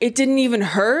 but it didn't even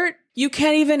hurt. You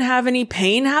can't even have any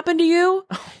pain happen to you.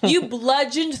 You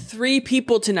bludgeoned 3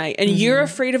 people tonight and you're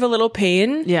afraid of a little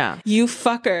pain. Yeah. You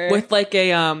fucker. With like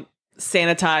a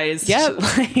sanitized.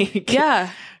 Yeah.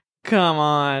 Come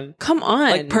on.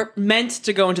 Like meant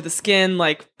to go into the skin,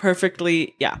 like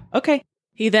perfectly. Yeah. Okay.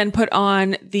 He then put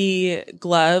on the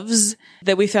gloves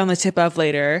that we found the tip of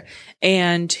later,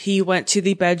 and he went to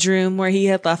the bedroom where he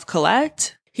had left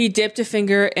Colette. He dipped a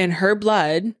finger in her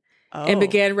blood. And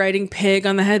began writing pig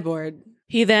on the headboard.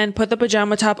 He then put the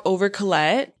pajama top over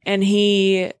Colette and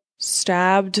he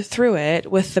stabbed through it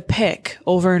with the pick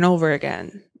over and over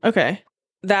again. Okay.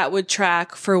 That would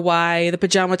track for why the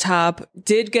pajama top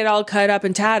did get all cut up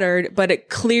and tattered, but it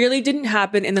clearly didn't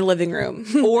happen in the living room.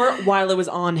 Or while it was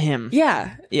on him.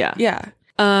 Yeah.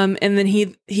 And then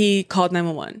he called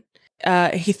 911.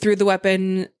 He threw the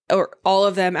weapon, or all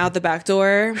of them, out the back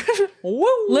door.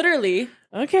 Whoa. Literally.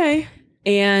 Okay.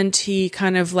 And he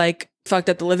kind of like fucked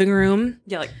up the living room.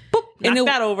 Yeah, like, boop, knock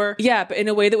that over. Yeah, but in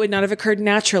a way that would not have occurred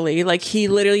naturally. Like, he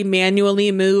literally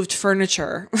manually moved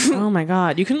furniture. Oh my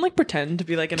God. You can like pretend to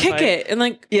be like in a kick fight. it and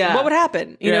like, what would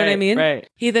happen? You know what I mean? Right.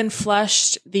 He then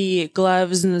flushed the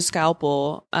gloves and the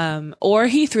scalpel, or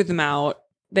he threw them out.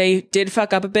 They did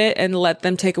fuck up a bit and let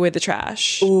them take away the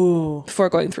trash. Ooh. Before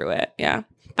going through it. Yeah.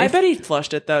 I bet he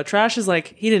flushed it though. Trash is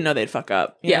like, he didn't know they'd fuck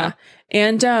up. Yeah. Know?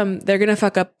 And they're going to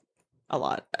fuck up a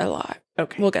lot.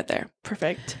 Okay. We'll get there.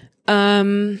 Perfect.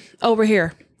 We're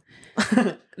here.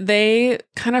 They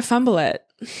kind of fumble it.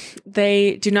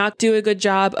 They do not do a good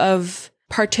job of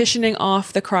partitioning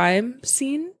off the crime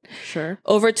scene. Sure.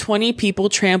 Over 20 people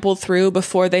trampled through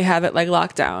before they have it like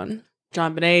locked down.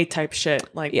 John Bonet type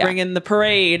shit. Like bring in the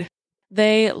parade.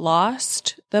 They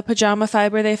lost the pajama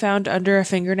fiber they found under a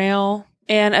fingernail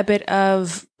and a bit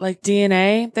of like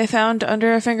DNA they found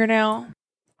under a fingernail.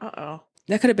 Uh-oh.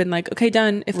 That could have been like, okay,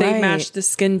 done. If they matched the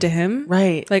skin to him.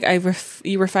 Right. Like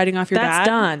you were fighting off your That's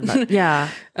dad. done. Yeah.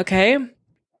 Okay.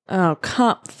 Oh,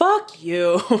 fuck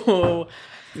you.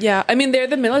 Yeah. I mean, they're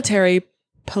the military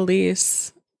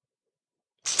police.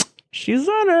 She's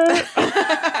on it.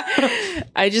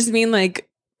 I just mean like,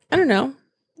 I don't know.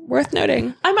 Worth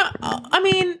noting. I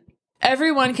mean,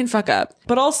 everyone can fuck up.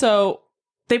 But also,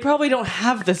 they probably don't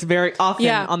have this very often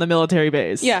on the military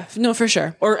base. Yeah, no, for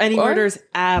sure. Or any murders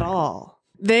at all.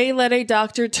 They let a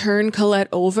doctor turn Colette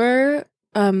over,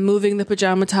 moving the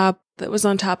pajama top that was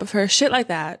on top of her. Shit like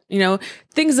that. You know,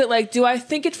 things that like, do I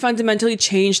think it fundamentally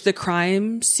changed the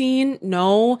crime scene?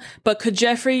 No. But could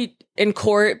Jeffrey in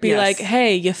court be like,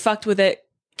 hey, you fucked with it.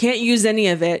 Can't use any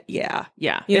of it. Yeah.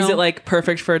 Yeah. Is it like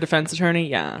perfect for a defense attorney?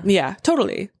 Yeah. Yeah,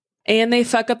 totally. And they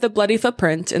fuck up the bloody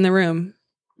footprint in the room.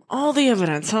 All the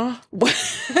evidence, huh?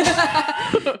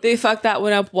 They fucked that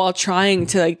one up while trying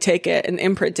to like take it and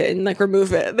imprint it and like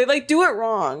remove it. They like do it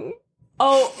wrong.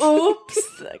 oh,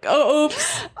 oops. Like, oh,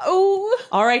 oops. Oh.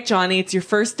 All right, Johnny, it's your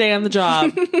first day on the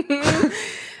job.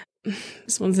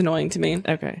 This one's annoying to me.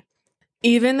 Okay.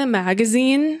 Even the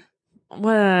magazine,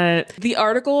 What? the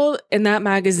article in that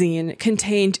magazine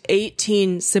contained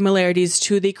 18 similarities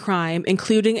to the crime,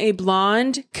 including a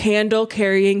blonde,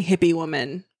 candle-carrying hippie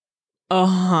woman.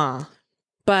 Uh-huh.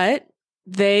 But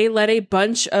they let a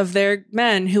bunch of their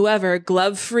men, whoever,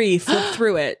 glove-free, flip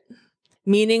through it.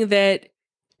 Meaning that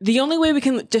the only way we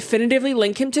can definitively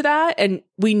link him to that, and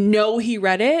we know he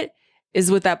read it,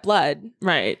 is with that blood.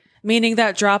 Right. Meaning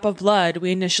that drop of blood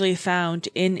we initially found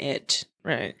in it.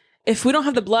 Right. If we don't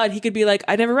have the blood, he could be like,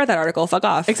 I never read that article, fuck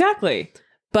off. Exactly.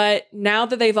 But now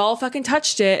that they've all fucking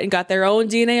touched it and got their own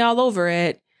DNA all over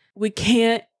it, we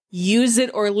can't use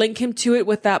it or link him to it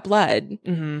with that blood.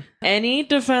 Mm-hmm. Any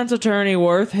defense attorney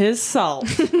worth his salt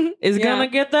is Yeah. gonna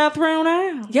get that thrown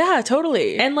out. Yeah,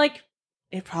 totally. And like,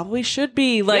 it probably should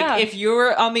be. Like, Yeah. if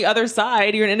you're on the other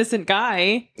side, you're an innocent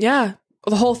guy. yeah,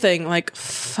 the whole thing, like,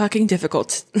 fucking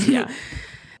difficult. Yeah.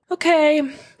 Okay,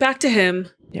 back to him.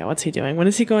 Yeah, what's he doing? When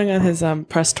is he going on his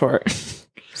press tour?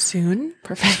 Soon.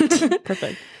 Perfect.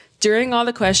 Perfect. During all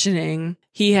the questioning,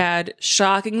 he had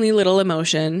shockingly little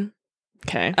emotion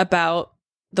Okay. about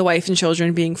the wife and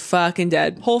children being fucking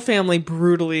dead. Whole family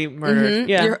brutally murdered. Mhm.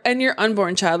 Yeah. Your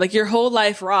unborn child. Like, your whole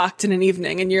life rocked in an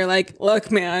evening, and you're like,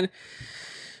 look, man,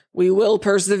 we will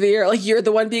persevere. Like, you're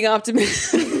the one being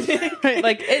optimistic. Right,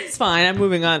 like, it's fine. I'm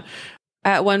moving on.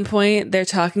 At one point, they're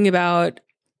talking about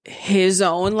his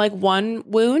own, like, one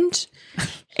wound.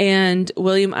 And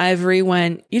William Ivory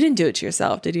went, you didn't do it to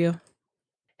yourself, did you?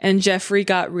 And Jeffrey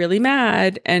got really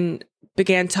mad and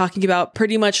began talking about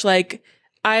pretty much like,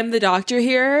 I'm the doctor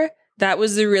here. That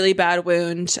was a really bad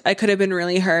wound. I could have been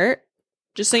really hurt.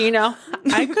 Just so you know.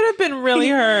 I could have been really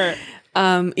hurt.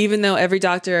 Even though every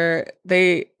doctor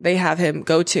they have him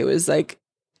go to is like,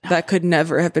 that could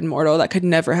never have been mortal. That could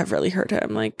never have really hurt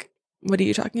him. Like, what are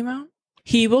you talking about?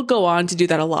 He will go on to do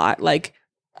that a lot. Like,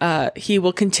 he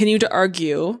will continue to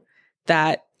argue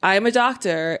that I'm a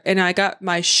doctor and I got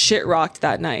my shit rocked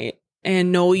that night.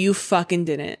 And no, you fucking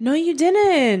didn't. No, you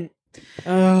didn't.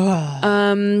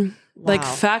 Like, Wow.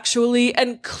 factually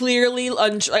and clearly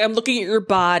like, I'm looking at your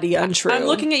body untrue. I'm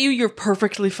looking at you. You're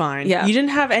perfectly fine. Yeah. You didn't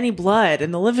have any blood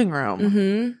in the living room.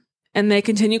 Mm-hmm. And they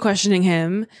continue questioning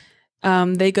him.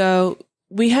 They go,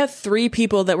 we had 3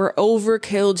 people that were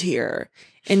overkilled here,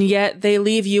 and yet they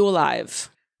leave you alive.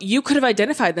 You could have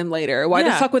identified them later. Why the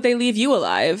Yeah. fuck would they leave you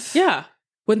alive? Yeah.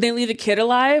 Wouldn't they leave a kid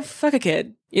alive? Fuck a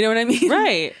kid. You know what I mean?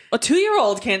 Right. A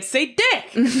 2-year-old can't say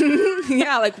dick.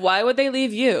 Yeah, like, why would they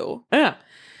leave you? Yeah.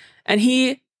 And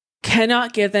he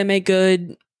cannot give them a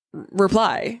good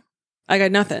reply. I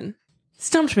got nothing.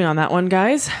 Stumped me on that one,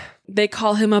 guys. They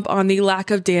call him up on the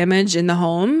lack of damage in the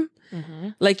home. Mm-hmm.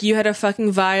 Like, you had a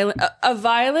fucking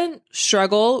violent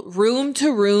struggle, room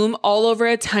to room, all over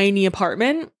a tiny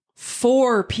apartment.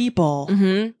 4 people.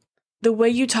 Mm-hmm. The way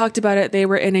you talked about it, they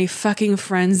were in a fucking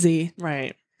frenzy.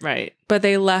 Right. Right. But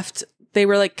they left. They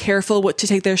were like careful to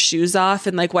take their shoes off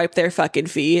and like wipe their fucking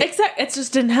feet. Exactly. It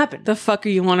just didn't happen. The fuck are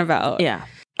you on about? Yeah.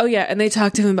 Oh yeah, and they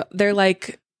talked to him about. They're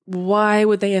like, why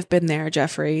would they have been there,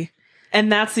 Jeffrey? And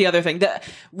that's the other thing that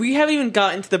we haven't even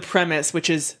gotten to the premise, which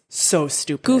is so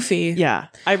stupid. Goofy. Yeah.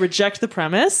 I reject the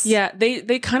premise. Yeah, they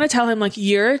kind of tell him like,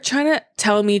 you're trying to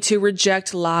tell me to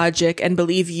reject logic and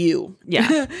believe you.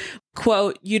 Yeah.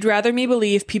 Quote, you'd rather me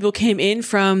believe people came in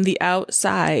from the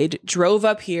outside, drove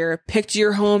up here, picked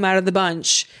your home out of the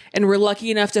bunch, and were lucky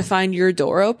enough to find your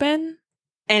door open?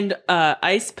 And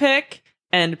ice pick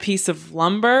and a piece of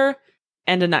lumber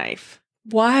and a knife.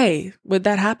 Why would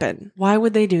that happen? Why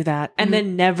would they do that? And Mhm.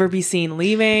 then never be seen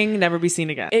leaving, never be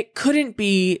seen again. It couldn't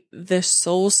be the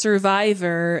sole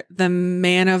survivor, the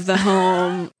man of the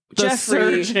home, The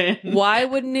Jeffrey. surgeon. Why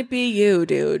wouldn't it be you,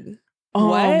 dude? Oh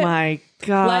What? my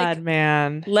God, Like-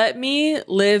 man. Let me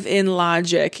live in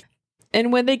logic.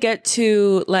 And when they get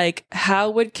to, like,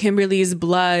 how would Kimberly's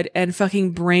blood and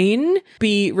fucking brain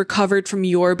be recovered from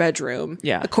your bedroom?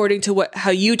 Yeah. According to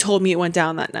how you told me it went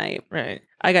down that night. Right.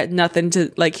 I got nothing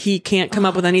to, like, he can't come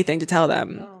up with anything to tell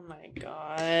them. Oh my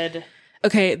God.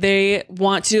 Okay, they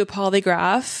want to do a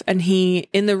polygraph, and he,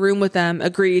 in the room with them,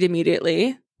 agreed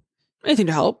immediately. Anything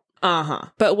to help. Uh-huh.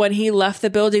 But when he left the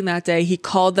building that day, he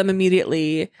called them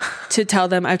immediately to tell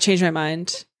them, I've changed my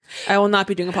mind. I will not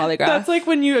be doing a polygraph. That's like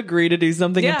when you agree to do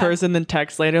something in Yeah. person, then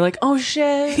text later, like, oh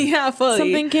shit. yeah, fully.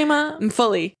 Something came up.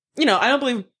 Fully. You know, I don't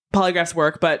believe polygraphs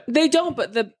work, but They don't,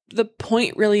 but the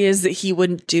point really is that he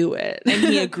wouldn't do it. and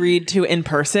he agreed to in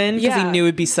person because he Yeah. knew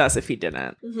it'd be sus if he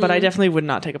didn't. But I definitely would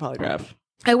not take a polygraph.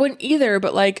 I wouldn't either,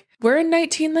 but like we're in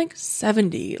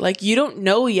 1970. Like you don't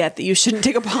know yet that you shouldn't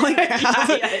take a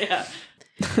polygraph. yeah.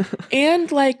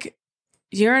 And like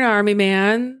you're an army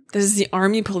man. This is the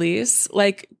army police.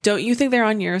 Like, don't you think they're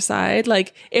on your side?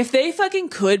 Like, if they fucking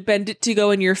could bend it to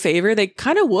go in your favor, they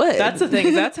kind of would. That's the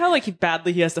thing. That's how like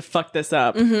badly he has to fuck this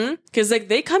up. Because like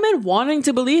they come in wanting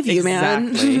to believe you,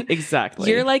 man. Exactly.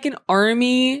 You're like an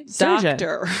army Surgeon.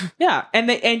 doctor. Yeah,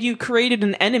 and you created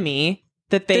an enemy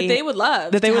that they would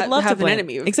love. that they would love to have to an blame.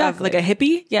 enemy. Exactly. Like a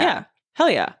hippie. Yeah. Hell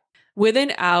yeah.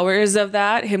 Within hours of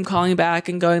that, him calling back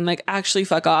and going like, actually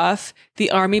fuck off,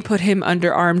 the army put him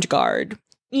under armed guard.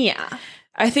 Yeah.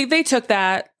 I think they took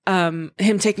that, him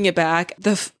taking it back.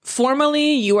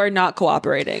 Formally, you are not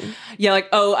cooperating. Yeah, like,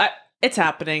 it's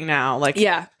happening now. Like,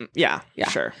 Yeah.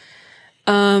 Sure.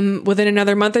 Within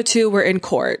another month or two, we're in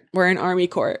court. We're in army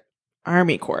court.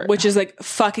 Army court. Which is like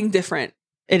fucking different.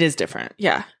 It is different.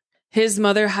 Yeah. His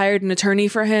mother hired an attorney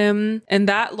for him, and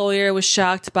that lawyer was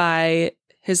shocked by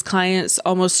his client's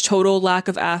almost total lack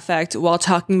of affect while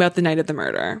talking about the night of the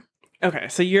murder. Okay,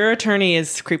 so your attorney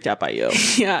is creeped out by you.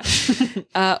 Yeah.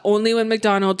 Only when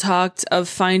McDonald talked of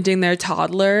finding their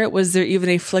toddler was there even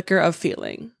a flicker of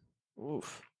feeling.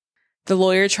 Oof. The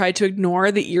lawyer tried to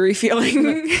ignore the eerie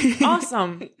feeling.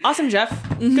 Awesome,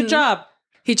 Jeff. Good job.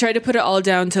 He tried to put it all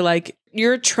down to like,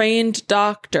 you're a trained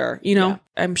doctor, you know? Yeah.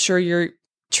 I'm sure you're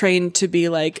trained to be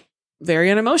like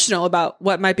very unemotional about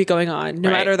what might be going on,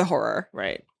 no matter the horror.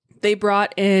 Right. They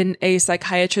brought in a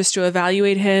psychiatrist to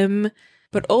evaluate him,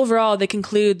 but overall they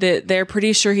conclude that they're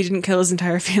pretty sure he didn't kill his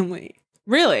entire family.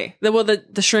 Really?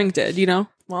 The shrink did, you know?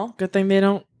 Well, good thing they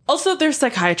don't. Also, they're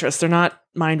psychiatrists. They're not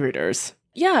mind readers.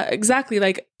 Yeah, exactly.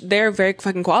 Like, they're very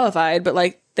fucking qualified, but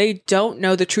like, they don't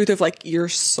know the truth of like your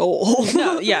soul.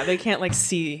 No, yeah, they can't like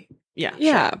see. Yeah.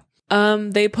 Yeah.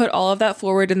 Sure. They put all of that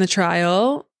forward in the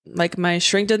trial. Like, my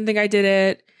shrink didn't think I did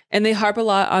it. And they harp a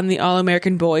lot on the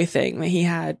all-American boy thing that he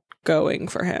had going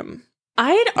for him.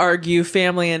 I'd argue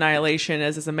family annihilation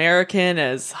is as American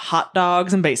as hot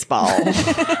dogs and baseball.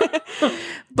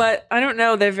 But I don't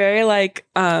know. They're very like,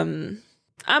 I'm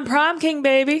prom king,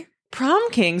 baby. Prom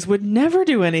kings would never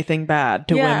do anything bad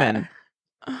to women.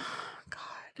 Oh,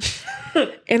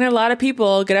 God. And a lot of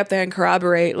people get up there and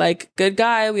corroborate, like, good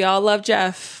guy. We all love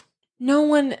Jeff. No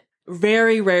one,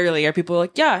 very rarely are people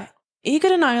like, yeah, he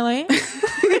could annihilate.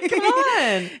 Come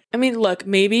on. I mean, look,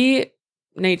 maybe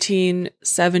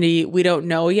 1970, we don't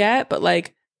know yet, but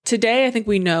like today, I think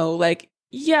we know, like,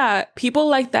 yeah, people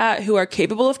like that who are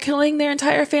capable of killing their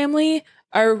entire family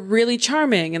are really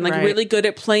charming and like really good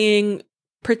at playing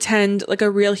pretend like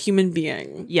a real human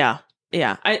being. Yeah.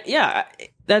 Yeah.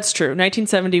 That's true.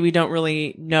 1970, we don't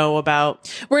really know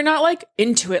about. We're not like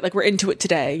into it like we're into it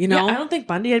today, you know? Yeah, I don't think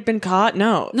Bundy had been caught.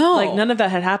 No. Like none of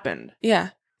that had happened. Yeah.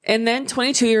 And then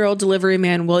 22-year-old delivery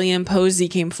man William Posey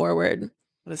came forward.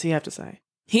 What does he have to say?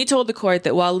 He told the court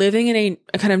that while living in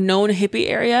a kind of known hippie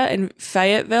area in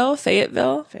Fayetteville,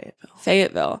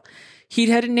 he'd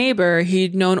had a neighbor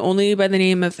he'd known only by the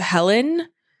name of Helen.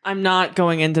 I'm not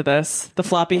going into this. The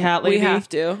floppy hat lady. We have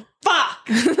to. Fuck!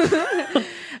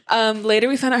 Later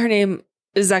we found out her name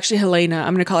is actually Helena.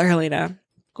 I'm going to call her Helena.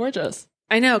 Gorgeous.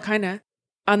 I know, kind of.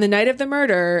 On the night of the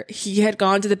murder, he had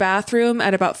gone to the bathroom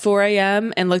at about 4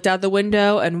 a.m. and looked out the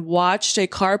window and watched a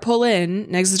car pull in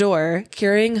next door,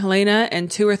 carrying Helena and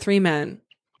 2 or 3 men.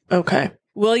 Okay.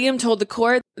 William told the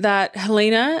court that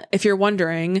Helena, if you're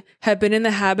wondering, had been in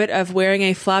the habit of wearing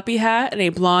a floppy hat and a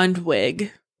blonde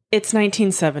wig. It's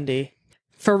 1970.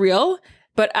 For real?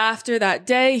 But after that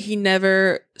day, he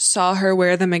never saw her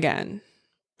wear them again.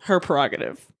 Her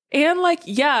prerogative. And like,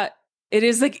 yeah, it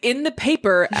is like in the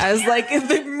paper as like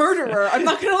the murderer. I'm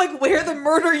not going to like wear the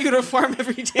murder uniform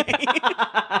every day.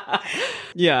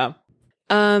 Yeah.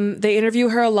 They interview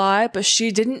her a lot, but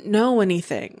she didn't know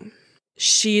anything.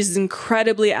 She's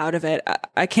incredibly out of it.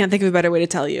 I can't think of a better way to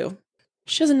tell you.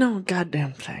 She doesn't know a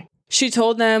goddamn thing. She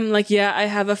told them, like, yeah, I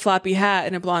have a floppy hat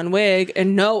and a blonde wig,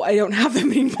 and no, I don't have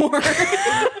them anymore.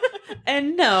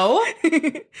 And no,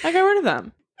 I got rid of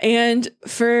them. And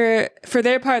for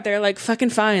their part, they're like,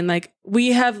 fucking fine. Like,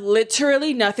 we have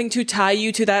literally nothing to tie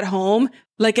you to that home,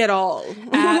 like, at all.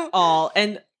 At all.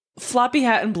 And floppy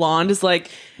hat and blonde is like...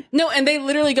 No, and they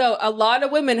literally go, a lot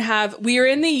of women have... We are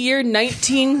in the year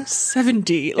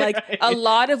 1970. Like, a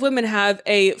lot of women have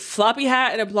a floppy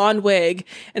hat and a blonde wig.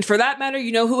 And for that matter,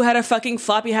 you know who had a fucking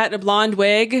floppy hat and a blonde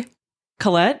wig?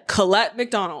 Colette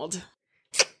McDonald.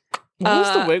 What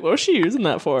was the wig? What was she using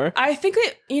that for? I think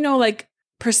that, you know, like...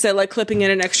 Priscilla clipping in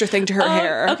an extra thing to her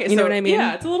hair. Okay, you know what I mean?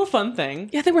 Yeah, it's a little fun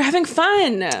thing. Yeah, I think we're having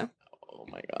fun. Oh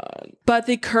my God. But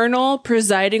the colonel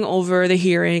presiding over the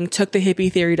hearing took the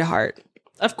hippie theory to heart.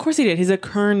 Of course he did. He's a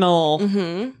colonel.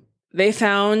 Mm-hmm. They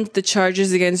found the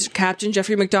charges against Captain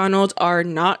Jeffrey McDonald are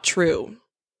not true.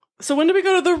 So when do we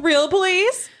go to the real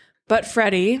police? But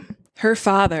Freddie, her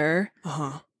father,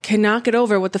 cannot get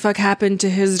over what the fuck happened to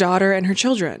his daughter and her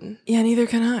children. Yeah, neither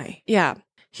can I. Yeah.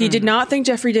 He did not think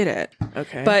Jeffrey did it.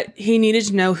 Okay. But he needed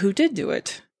to know who did do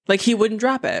it. Like, he wouldn't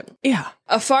drop it. Yeah.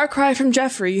 A far cry from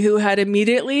Jeffrey, who had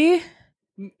immediately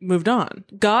moved on.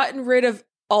 gotten rid of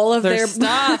all of their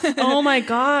stuff. Oh my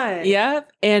God. Yeah.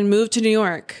 And moved to New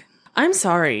York. I'm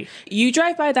sorry. You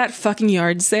drive by that fucking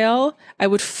yard sale, I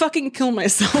would fucking kill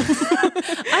myself.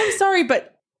 I'm sorry,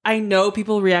 but I know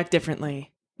people react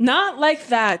differently. Not like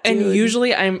that, dude. And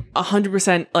usually I'm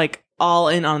 100% like all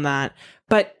in on that.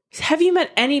 But have you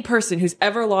met any person who's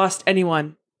ever lost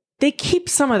anyone? They keep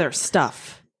some of their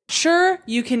stuff. Sure,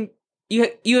 you can.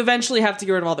 You eventually have to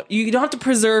get rid of all the. You don't have to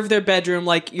preserve their bedroom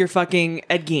like you're fucking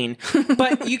Ed Gein,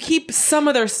 but you keep some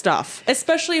of their stuff,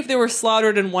 especially if they were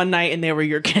slaughtered in one night and they were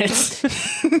your kids.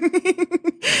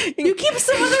 You keep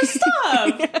some of their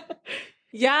stuff.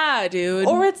 Yeah, dude.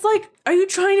 Or it's like, are you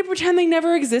trying to pretend they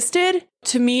never existed?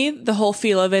 To me, the whole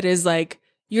feel of it is like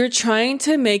you're trying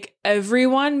to make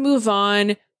everyone move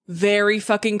on very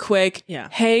fucking quick. Yeah.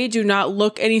 Hey, do not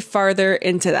look any farther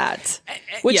into that.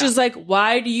 Which is like,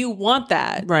 why do you want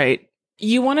that? Right.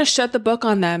 You want to shut the book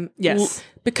on them. Yes.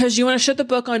 Because you want to shut the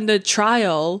book on the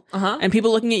trial and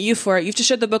people looking at you for it. You have to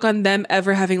shut the book on them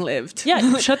ever having lived.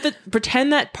 Yeah.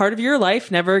 Pretend that part of your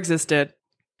life never existed.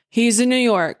 He's in New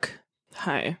York.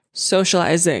 Hi.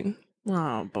 Socializing.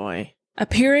 Oh, boy.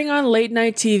 Appearing on late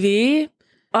night TV.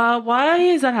 Why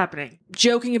is that happening?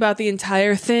 Joking about the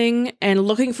entire thing and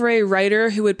looking for a writer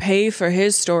who would pay for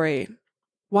his story.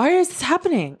 Why is this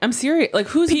happening? I'm serious. Like,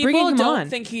 who's bringing him on? People don't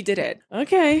think he did it.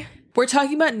 Okay. We're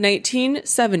talking about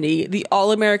 1970, the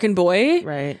All-American Boy.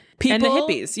 Right. People and the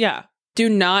hippies, yeah. do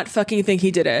not fucking think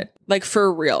he did it. Like,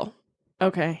 for real.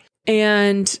 Okay.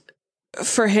 And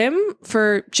for him,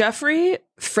 for Jeffrey,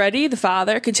 Freddie, the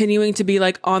father, continuing to be,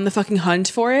 like, on the fucking hunt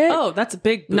for it. Oh, that's a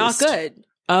big boost. Not good.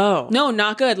 Oh. No,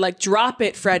 not good. Like, drop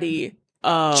it, Freddie.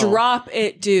 Oh. Drop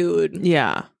it, dude.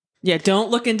 Yeah. Yeah, don't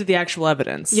look into the actual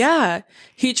evidence. Yeah.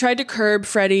 He tried to curb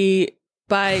Freddie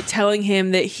by telling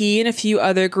him that he and a few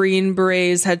other Green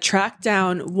Berets had tracked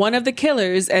down one of the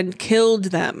killers and killed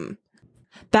them.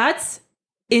 That's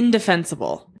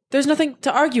indefensible. There's nothing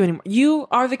to argue anymore. You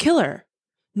are the killer.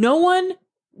 No one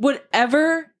would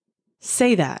ever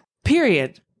say that.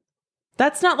 Period.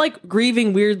 That's not like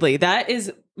grieving weirdly. That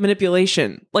is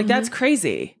manipulation. Like, that's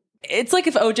crazy. It's like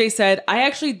if OJ said, I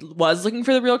actually was looking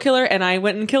for the real killer and I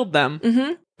went and killed them.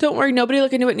 Mm-hmm. Don't worry, nobody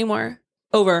look into it anymore.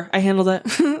 Over. I handled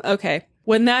it. Okay.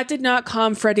 When that did not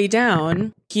calm Freddie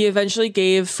down, he eventually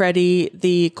gave Freddie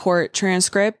the court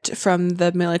transcript from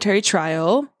the military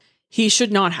trial. He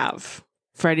should not have.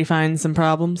 Freddie finds some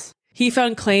problems. He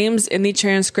found claims in the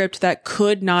transcript that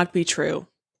could not be true.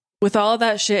 With all of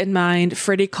that shit in mind,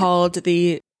 Freddie called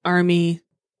the Army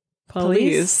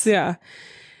police. Yeah.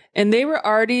 And they were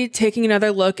already taking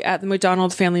another look at the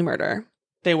McDonald family murder.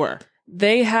 They were.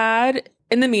 They had,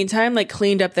 in the meantime, like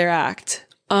cleaned up their act.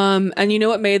 And you know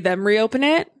what made them reopen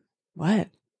it? What?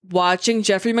 Watching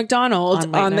Jeffrey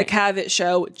McDonald on the Cavett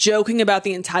show, joking about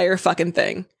the entire fucking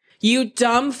thing. You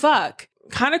dumb fuck.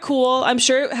 Kind of cool. I'm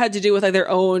sure it had to do with like their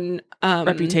own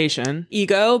reputation,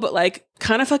 ego, but like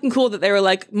kind of fucking cool that they were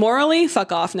like, morally,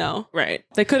 fuck off, no. Right.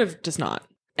 They could have just not.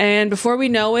 And before we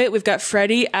know it, we've got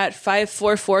Freddie at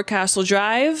 544 Castle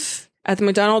Drive at the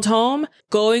McDonald home,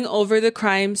 going over the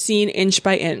crime scene inch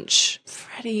by inch.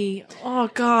 Freddie. Oh,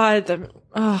 God.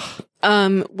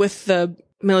 With the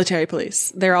military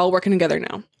police. They're all working together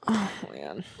now. Oh,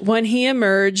 man. When he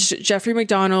emerged, Jeffrey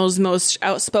McDonald's most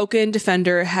outspoken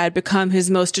defender had become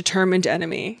his most determined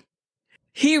enemy.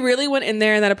 He really went in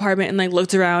there in that apartment and like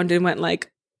looked around and went like,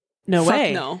 no fuck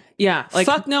way. No. Yeah. Like,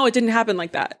 fuck no, it didn't happen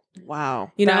like that.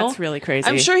 Wow. You know? That's really crazy.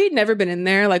 I'm sure he'd never been in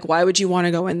there. Like, why would you want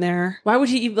to go in there? Why would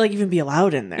he like even be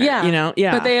allowed in there? Yeah. You know?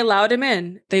 Yeah. But they allowed him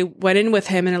in. They went in with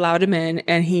him and allowed him in,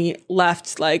 and he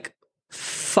left like,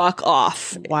 fuck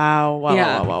off. Wow. Wow.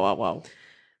 Yeah.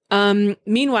 Wow.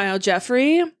 Meanwhile,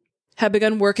 Jeffrey had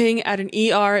begun working at an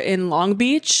ER in Long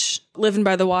Beach, living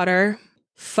by the water,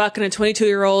 fucking a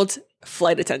 22-year-old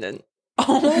flight attendant.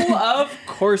 Oh, of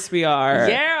course we are.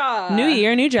 Yeah. New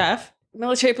year, new Jeff.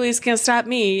 Military police can't stop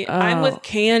me. Oh. I'm with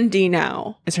Candy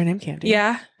now. Is her name Candy?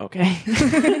 Yeah. Okay.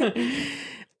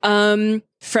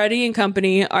 Freddie and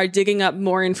company are digging up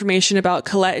more information about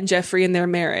Colette and Jeffrey and their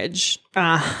marriage.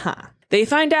 Uh-huh. They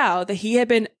find out that he had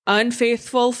been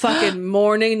unfaithful fucking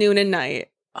morning, noon, and night.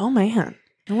 Oh, man.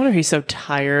 No wonder he's so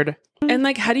tired. And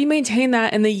like, how do you maintain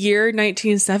that in the year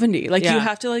 1970? Like, Yeah. you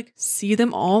have to like see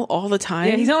them all the time.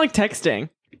 Yeah, he's not like texting.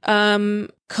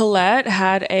 Colette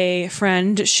had a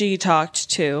friend she talked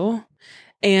to,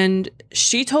 and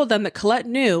she told them that Colette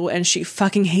knew and she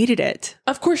fucking hated it.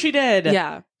 Of course she did.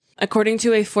 Yeah. According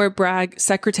to a Fort Bragg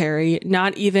secretary,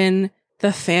 not even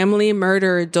the family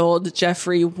murder dulled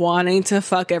Jeffrey wanting to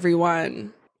fuck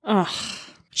everyone. Ugh.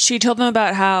 She told them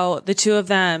about how the two of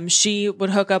them, she would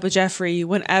hook up with Jeffrey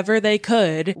whenever they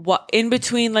could, in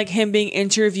between like him being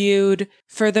interviewed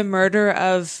for the murder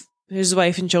of his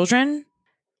wife and children.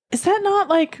 Is that not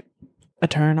like a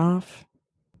turnoff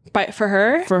But for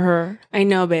her? for her? I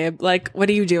know, babe. Like, what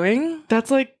are you doing? That's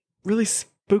like really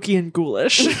spooky and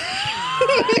ghoulish.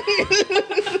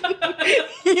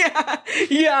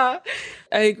 Yeah.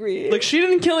 I agree. Like, she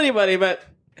didn't kill anybody, but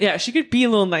yeah, she could be a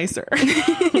little nicer.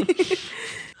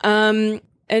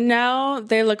 And now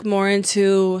they look more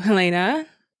into Helena,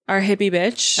 our hippie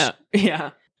bitch, Yeah.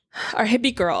 our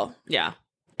hippie girl. Yeah.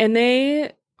 And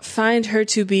they find her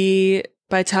to be,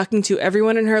 by talking to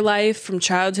everyone in her life from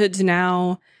childhood to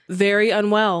now, very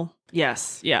unwell.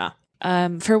 Yes. Yeah.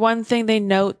 For one thing, they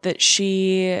note that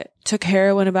she took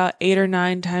heroin about 8 or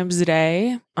 9 times a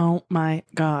day. Oh my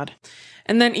God.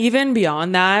 And then even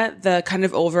beyond that, the kind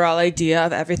of overall idea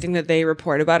of everything that they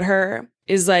report about her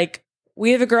is like,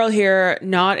 we have a girl here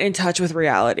not in touch with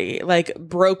reality, like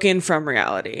broken from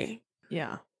reality.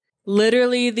 Yeah.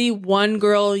 Literally the one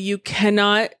girl you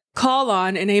cannot call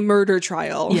on in a murder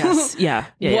trial. Yes. Yeah.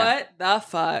 Yeah. What the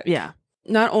fuck? Yeah.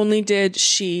 Not only did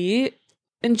she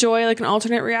enjoy like an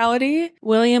alternate reality,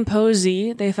 William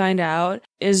Posey, they find out,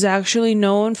 is actually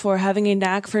known for having a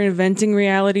knack for inventing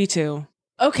reality too.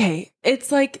 Okay.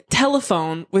 It's like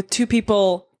telephone with two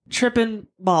people tripping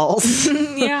balls.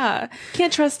 Yeah.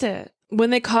 Can't trust it. When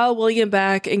they call William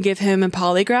back and give him a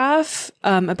polygraph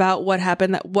about what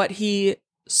happened, what he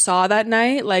saw that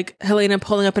night, like Helena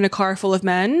pulling up in a car full of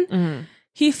men,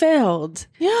 he failed.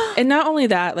 Yeah. And not only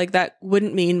that, like that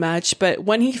wouldn't mean much, but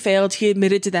when he failed, he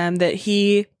admitted to them that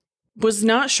he was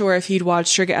not sure if he'd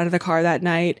watched her get out of the car that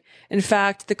night. In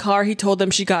fact, the car he told them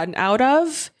she'd gotten out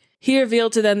of, he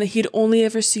revealed to them that he'd only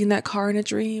ever seen that car in a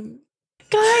dream.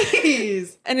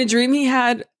 Guys. And a dream he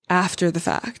had after the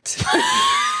fact.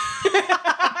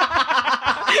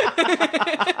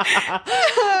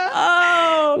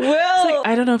 Oh. Well,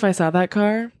 I don't know if I saw that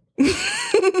car.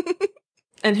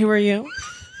 And who are you?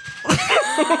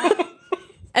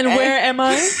 And where am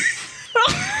I?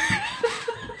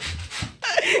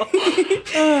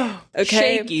 okay.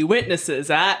 Shaky witnesses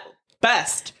at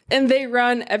best. And they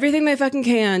run everything they fucking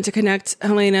can to connect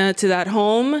Helena to that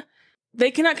home. They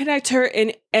cannot connect her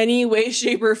in any way,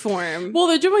 shape, or form. Well,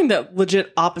 they're doing the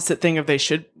legit opposite thing of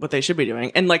what they should be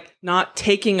doing, and like not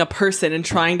taking a person and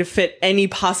trying to fit any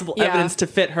possible evidence to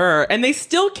fit her, and they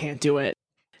still can't do it.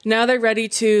 Now they're ready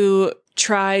to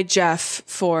try Jeff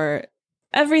for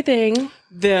everything.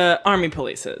 The army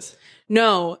polices.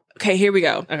 No. Okay, here we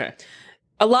go. Okay.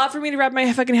 A lot for me to wrap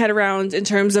my fucking head around in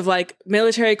terms of like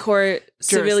military court,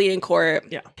 civilian court.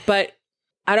 Yeah. But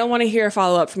I don't want to hear a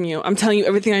follow-up from you. I'm telling you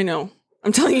everything I know.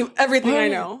 I'm telling you everything I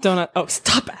know.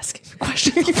 Stop asking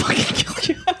questions. You fucking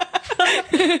kill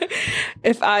you.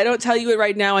 If I don't tell you it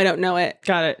right now, I don't know it.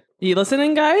 Got it. You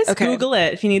listening, guys? Okay. Google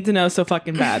it if you need to know so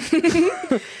fucking bad.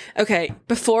 Okay.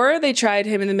 Before they tried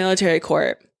him in the military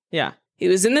court, Yeah. he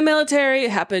was in the military.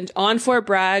 It happened on Fort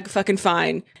Bragg. Fucking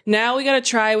fine. Now we got to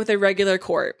try with a regular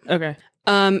court. Okay.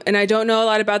 And I don't know a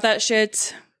lot about that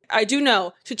shit. I do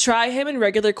know to try him in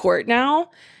regular court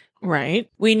now, Right.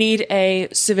 we need a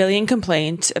civilian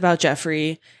complaint about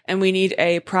Jeffrey, and we need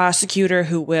a prosecutor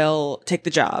who will take the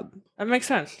job. That makes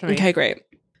sense to me. Okay, great.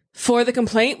 For the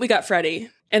complaint, we got Freddie.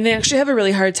 And they actually have a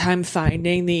really hard time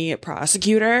finding the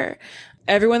prosecutor.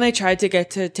 Everyone they tried to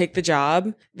get to take the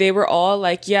job, they were all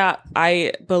like, yeah,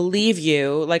 I believe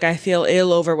you. Like, I feel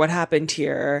ill over what happened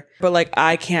here, but like,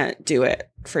 I can't do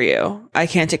it for you. I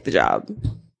can't take the job.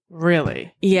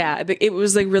 Really? Yeah, it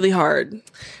was like really hard.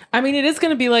 I mean, it is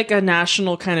going to be like a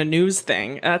national kind of news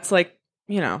thing. That's like,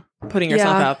 putting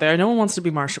yourself Yeah. out there. No one wants to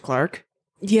be Marshall Clark.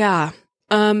 Yeah.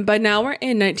 But now we're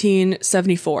in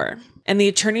 1974, and the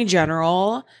attorney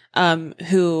general,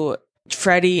 who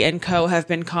Freddie and co have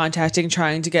been contacting,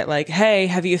 trying to get like, hey,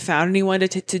 have you found anyone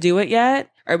to do it yet?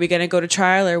 Are we going to go to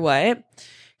trial or what?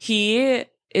 He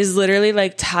is literally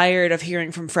like tired of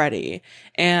hearing from Freddie.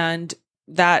 And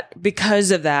that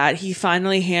because of that, he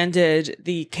finally handed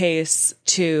the case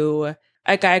to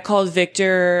a guy called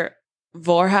Victor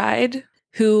Vorheide,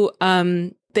 who,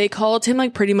 they called him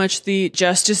like pretty much the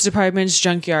Justice Department's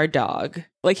junkyard dog.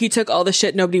 Like he took all the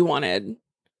shit nobody wanted.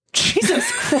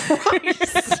 Jesus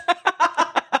Christ.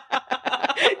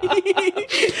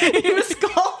 He was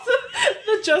called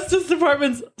the Justice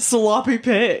Department's sloppy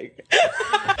pig.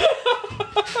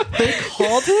 They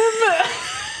called him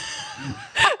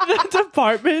the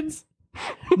department's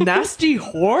nasty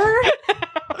whore?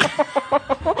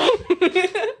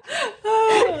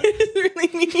 It's really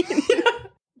mean.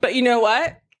 But you know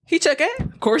what? He took it.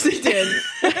 Of course he did.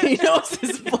 He knows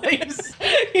his place.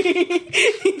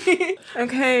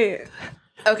 Okay.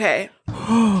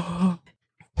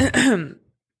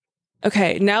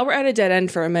 Okay, now we're at a dead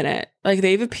end for a minute. Like,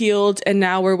 they've appealed, and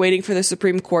now we're waiting for the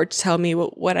Supreme Court to tell me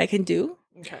what I can do.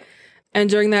 Okay. And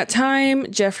during that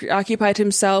time, Jeffrey occupied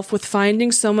himself with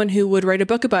finding someone who would write a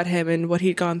book about him and what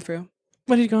he'd gone through.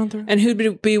 What had he gone through? And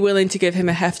who'd be willing to give him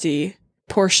a hefty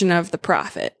portion of the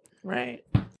profit. Right.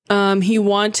 He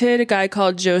wanted a guy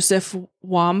called Joseph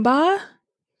Wamba.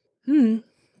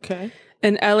 Okay.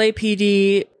 An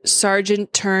LAPD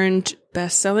sergeant turned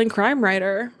best-selling crime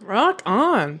writer. Rock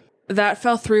on. That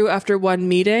fell through after one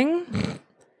meeting.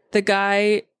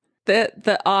 The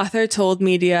author told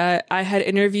media, I had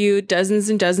interviewed dozens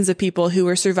and dozens of people who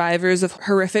were survivors of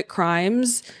horrific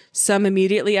crimes, some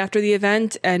immediately after the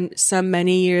event and some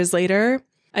many years later.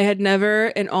 I had never,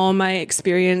 in all my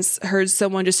experience, heard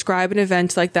someone describe an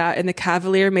event like that in the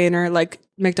cavalier manner like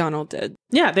MacDonald did.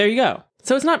 Yeah, there you go.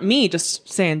 So it's not me just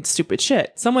saying stupid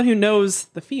shit. Someone who knows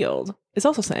the field is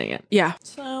also saying it. Yeah.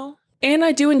 So... And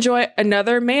I do enjoy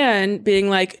another man being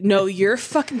like, no, you're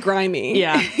fucking grimy.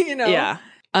 Yeah. You know? Yeah.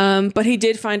 But he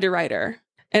did find a writer,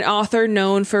 an author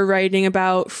known for writing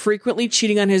about frequently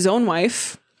cheating on his own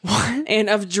wife. What?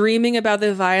 And of dreaming about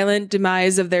the violent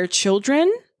demise of their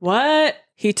children. What?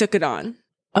 He took it on.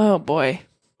 Oh, boy.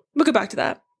 We'll get back to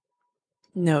that.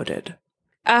 Noted.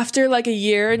 After like a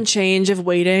year and change of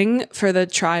waiting for the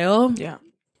trial, Yeah.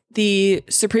 the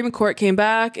Supreme Court came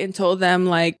back and told them,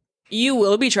 like, you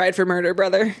will be tried for murder,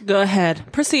 brother. Go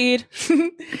ahead. Proceed.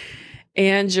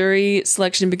 And jury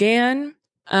selection began.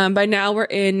 By now, we're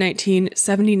in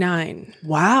 1979.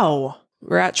 Wow.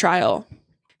 We're at trial.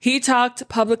 He talked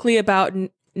publicly about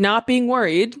not being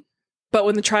worried, but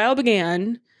when the trial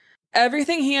began,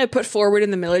 everything he had put forward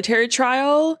in the military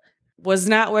trial was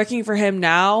not working for him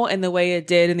now in the way it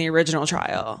did in the original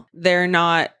trial. They're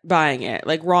not buying it.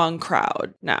 Like, wrong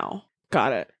crowd now.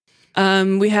 Got it.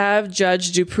 We have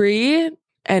Judge Dupree,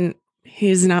 and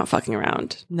he's not fucking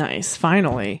around. Nice.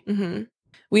 Finally. Mm-hmm.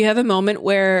 We have a moment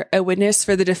where a witness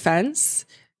for the defense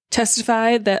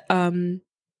testified that,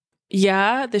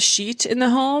 the sheet in the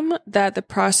home that the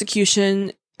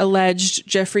prosecution alleged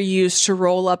Jeffrey used to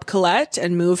roll up Colette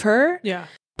and move her, Yeah.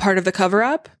 part of the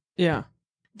cover-up, Yeah.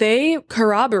 they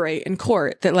corroborate in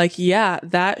court that, like,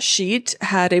 that sheet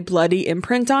had a bloody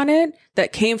imprint on it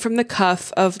that came from the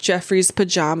cuff of Jeffrey's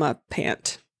pajama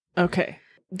pant. Okay.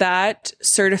 That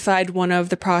certified one of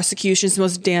the prosecution's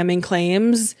most damning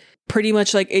claims. Pretty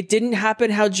much like, it didn't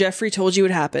happen how Jeffrey told you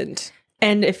it happened.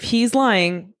 And if he's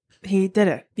lying, he did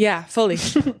it. Yeah, fully.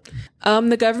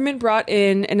 The government brought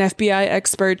in an FBI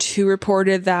expert who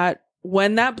reported that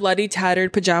when that bloody,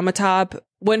 tattered pajama top,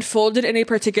 when folded in a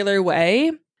particular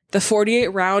way, the 48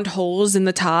 round holes in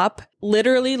the top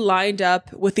literally lined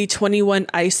up with the 21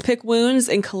 ice pick wounds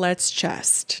in Colette's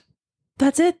chest.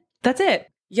 That's it. That's it.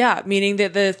 Yeah, meaning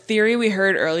that the theory we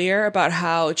heard earlier about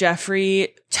how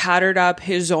Jeffrey tattered up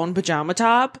his own pajama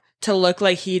top to look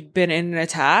like he'd been in an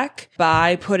attack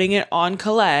by putting it on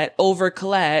Colette, over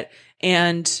Colette,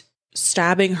 and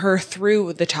stabbing her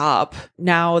through the top.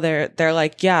 Now they're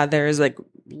like, yeah, there's like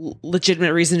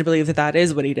legitimate reason to believe that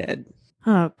is what he did.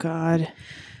 Oh, God.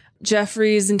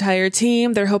 Jeffrey's entire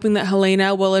team, they're hoping that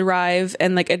Helena will arrive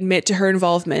and like admit to her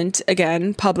involvement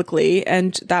again publicly,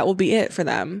 and that will be it for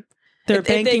them. They're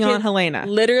banking on could Helena.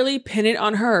 Literally pin it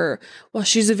on her. Well,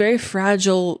 she's a very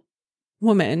fragile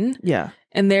woman. Yeah.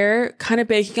 And they're kind of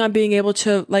banking on being able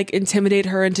to like intimidate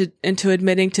her into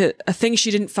admitting to a thing she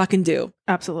didn't fucking do.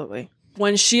 Absolutely.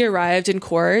 When she arrived in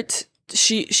court,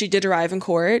 she did arrive in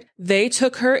court. They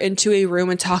took her into a room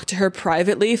and talked to her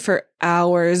privately for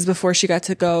hours before she got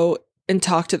to go and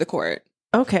talk to the court.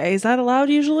 Okay. Is that allowed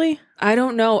usually? I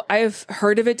don't know. I've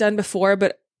heard of it done before,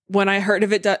 but when I heard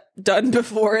of it done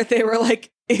before, they were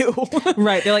like, ew.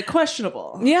 Right. They're like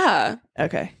questionable. Yeah.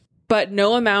 Okay. But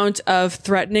no amount of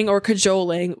threatening or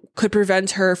cajoling could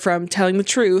prevent her from telling the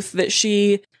truth that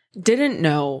she didn't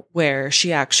know where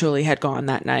she actually had gone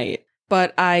that night.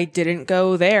 But I didn't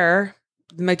go there,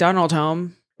 the MacDonald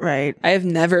home. Right. I have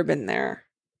never been there.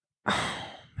 Oh,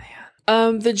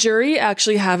 man. The jury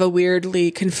actually have a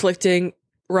weirdly conflicting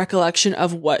recollection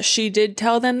of what she did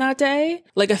tell them that day.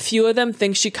 Like, a few of them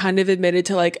think she kind of admitted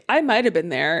to like, I might have been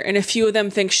there. And a few of them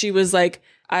think she was like,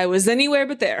 I was anywhere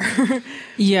but there.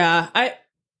 Yeah.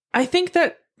 I think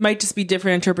that might just be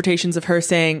different interpretations of her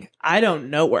saying, I don't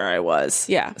know where I was.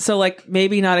 Yeah. So like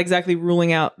maybe not exactly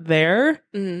ruling out there,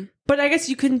 but I guess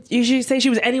you should say she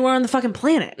was anywhere on the fucking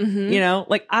planet. You know,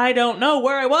 like I don't know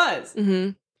where I was.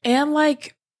 And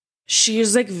like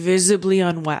she's like visibly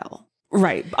unwell.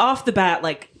 Right. Off the bat,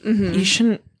 like you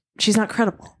shouldn't, she's not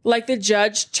credible. Like the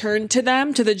judge turned to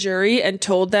the jury and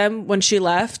told them when she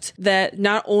left that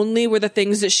not only were the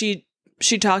things that she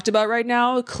talked about right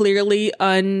now clearly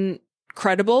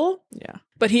uncredible,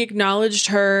 but he acknowledged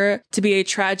her to be a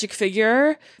tragic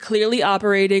figure, clearly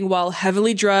operating while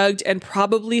heavily drugged and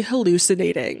probably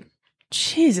hallucinating.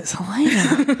 Jesus,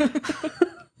 Helena.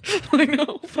 I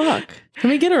know. Fuck. Can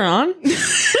we get her on?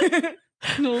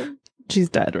 No. She's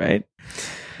dead, right?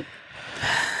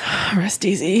 Rest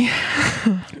easy.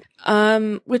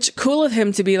 Which cool of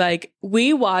him to be like,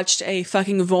 we watched a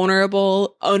fucking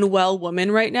vulnerable, unwell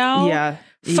woman right now. Yeah.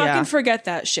 Fucking forget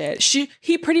that shit.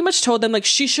 He pretty much told them like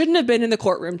she shouldn't have been in the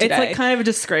courtroom today. It's like kind of a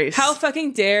disgrace. How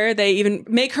fucking dare they even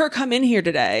make her come in here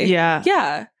today? Yeah.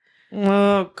 Yeah.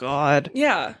 Oh God.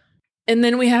 Yeah. And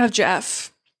then we have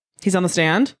Jeff. He's on the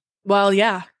stand? Well,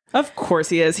 yeah. Of course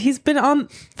he is. He's been on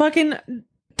fucking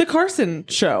the Carson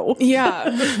show.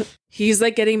 Yeah. He's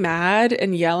like getting mad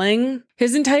and yelling.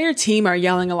 His entire team are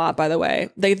yelling a lot, by the way.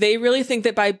 Like they really think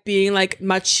that by being like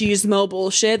machismo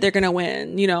bullshit, they're going to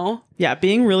win, you know? Yeah,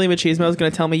 being really machismo is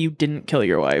going to tell me you didn't kill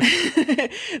your wife.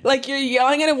 Like you're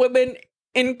yelling at a woman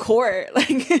in court.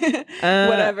 Like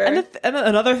whatever. And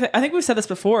another thing, I think we've said this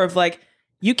before, of like,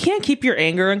 you can't keep your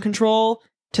anger in control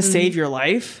to save your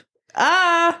life.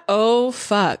 Oh,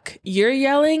 fuck. You're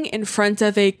yelling in front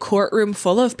of a courtroom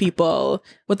full of people.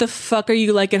 What the fuck are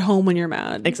you like at home when you're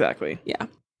mad? Exactly. Yeah.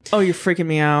 Oh, you're freaking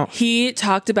me out. He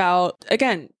talked about,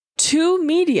 again, to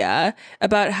media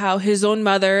about how his own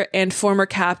mother and former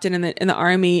captain in the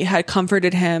army had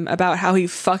comforted him about how he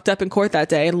fucked up in court that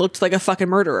day and looked like a fucking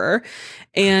murderer.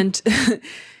 And,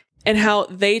 and how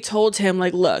they told him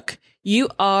like, look, you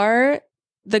are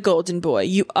the golden boy.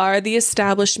 You are the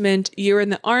establishment. You're in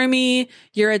the army.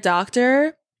 You're a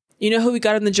doctor. You know who we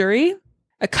got on the jury?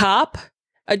 A cop,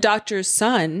 a doctor's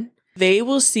son. They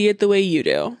will see it the way you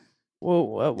do.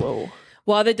 Whoa.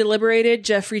 While they deliberated,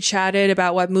 Jeffrey chatted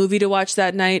about what movie to watch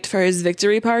that night for his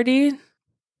victory party.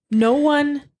 No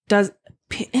one does.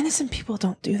 Innocent people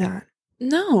don't do that.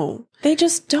 No. They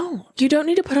just don't. You don't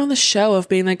need to put on the show of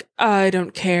being like, I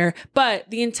don't care. But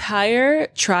the entire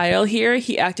trial here,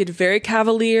 he acted very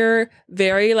cavalier,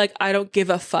 very like, I don't give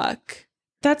a fuck.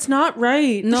 That's not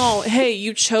right. No, hey,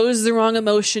 you chose the wrong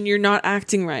emotion. You're not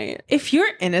acting right. If you're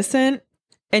innocent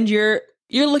and you're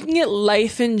looking at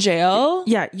life in jail.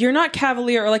 Yeah, you're not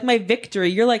cavalier or like my victory.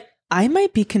 You're like, I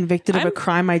might be convicted of a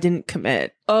crime I didn't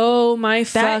commit. Oh my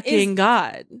fucking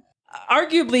God.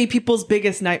 Arguably people's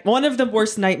biggest one of the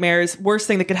worst nightmares, worst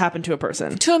thing that could happen to a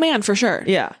person. To a man, for sure.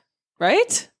 Yeah.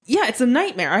 Right? Yeah, it's a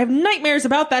nightmare. I have nightmares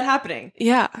about that happening.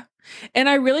 Yeah. And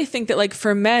I really think that like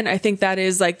for men, I think that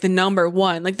is like the number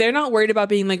one. Like they're not worried about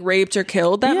being like raped or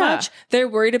killed that much. They're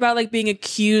worried about like being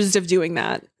accused of doing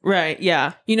that. Right.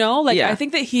 Yeah. You know, like I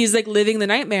think that he's like living the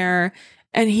nightmare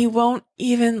and he won't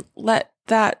even let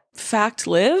that fact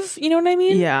live. You know what I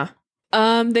mean? Yeah.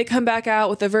 They come back out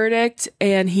with a verdict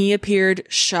and he appeared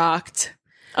shocked.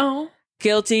 Oh.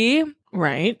 Guilty.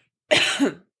 Right.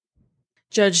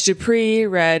 Judge Dupree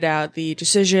read out the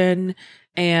decision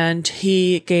and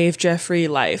he gave Jeffrey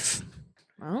life.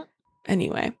 Well,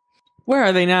 anyway. Where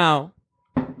are they now?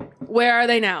 Where are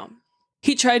they now?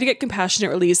 He tried to get compassionate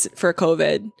release for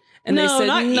COVID. And they said,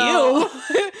 not no.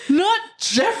 You. Not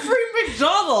Jeffrey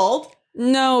McDonald.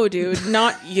 No, dude,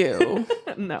 not you.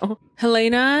 No.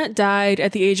 Helena died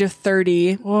at the age of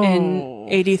 30 in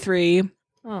 83.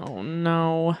 Oh,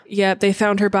 no. Yep, they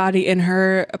found her body in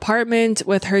her apartment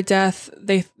with her death.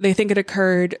 They think it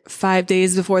occurred 5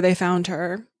 days before they found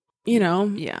her. You know,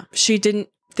 yeah.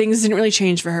 Things didn't really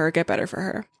change for her, get better for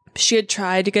her. She had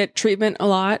tried to get treatment a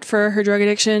lot for her drug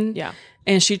addiction. Yeah.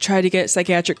 And she tried to get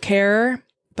psychiatric care,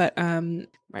 but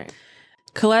right.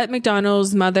 Colette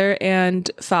McDonald's mother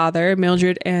and father,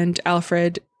 Mildred and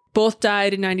Alfred, both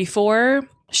died in 94.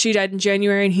 She died in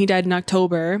January and he died in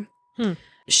October.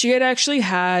 She had actually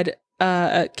had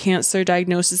a cancer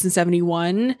diagnosis in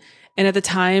 71. And at the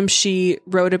time she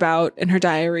wrote about in her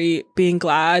diary being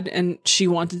glad and she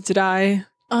wanted to die.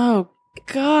 Oh,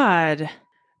 God.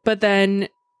 But then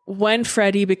when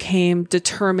Freddie became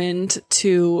determined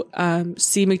to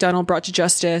see McDonald brought to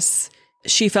justice,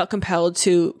 she felt compelled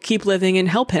to keep living and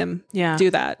help him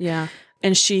do that. Yeah.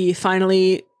 And she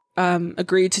finally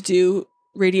agreed to do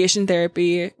radiation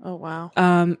therapy. Oh, wow.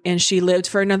 And she lived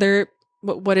for another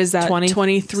what is that?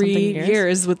 23 something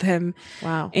years with him.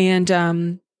 Wow. And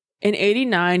in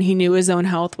 89, he knew his own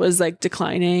health was like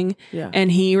declining. Yeah.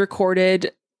 And he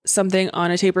recorded something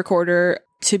on a tape recorder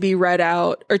to be read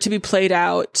out or to be played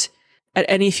out at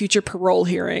any future parole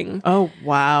hearing. Oh,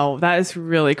 wow. That is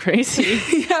really crazy.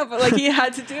 Yeah, but like he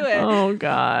had to do it. Oh,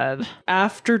 God.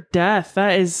 After death.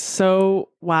 That is so,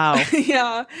 wow.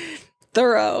 Yeah.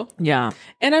 Thorough. Yeah.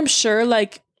 And I'm sure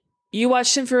like you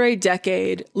watched him for a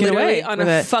decade, literally on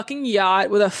a fucking yacht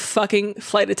with a fucking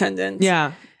flight attendant.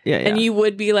 Yeah. Yeah. And you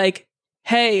would be like,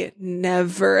 hey,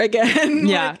 never again.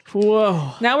 Yeah. Like,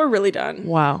 whoa. now we're really done.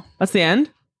 Wow. That's the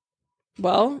end?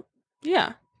 Well,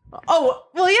 yeah. Oh,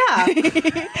 well, yeah.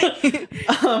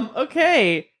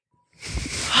 Okay.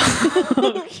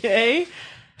 Okay.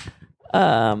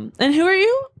 And who are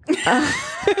you?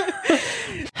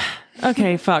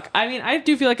 Okay, fuck. I mean, I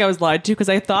do feel like I was lied to because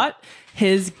I thought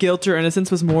his guilt or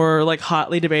innocence was more like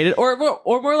hotly debated or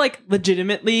more like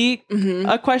legitimately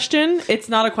a question. It's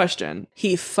not a question.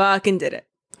 He fucking did it.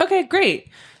 Okay, great.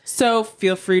 So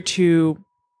feel free to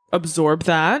absorb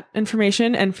that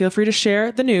information and feel free to share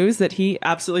the news that he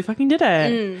absolutely fucking did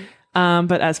it.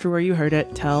 But as for where you heard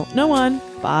it, tell no one.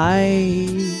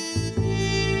 Bye.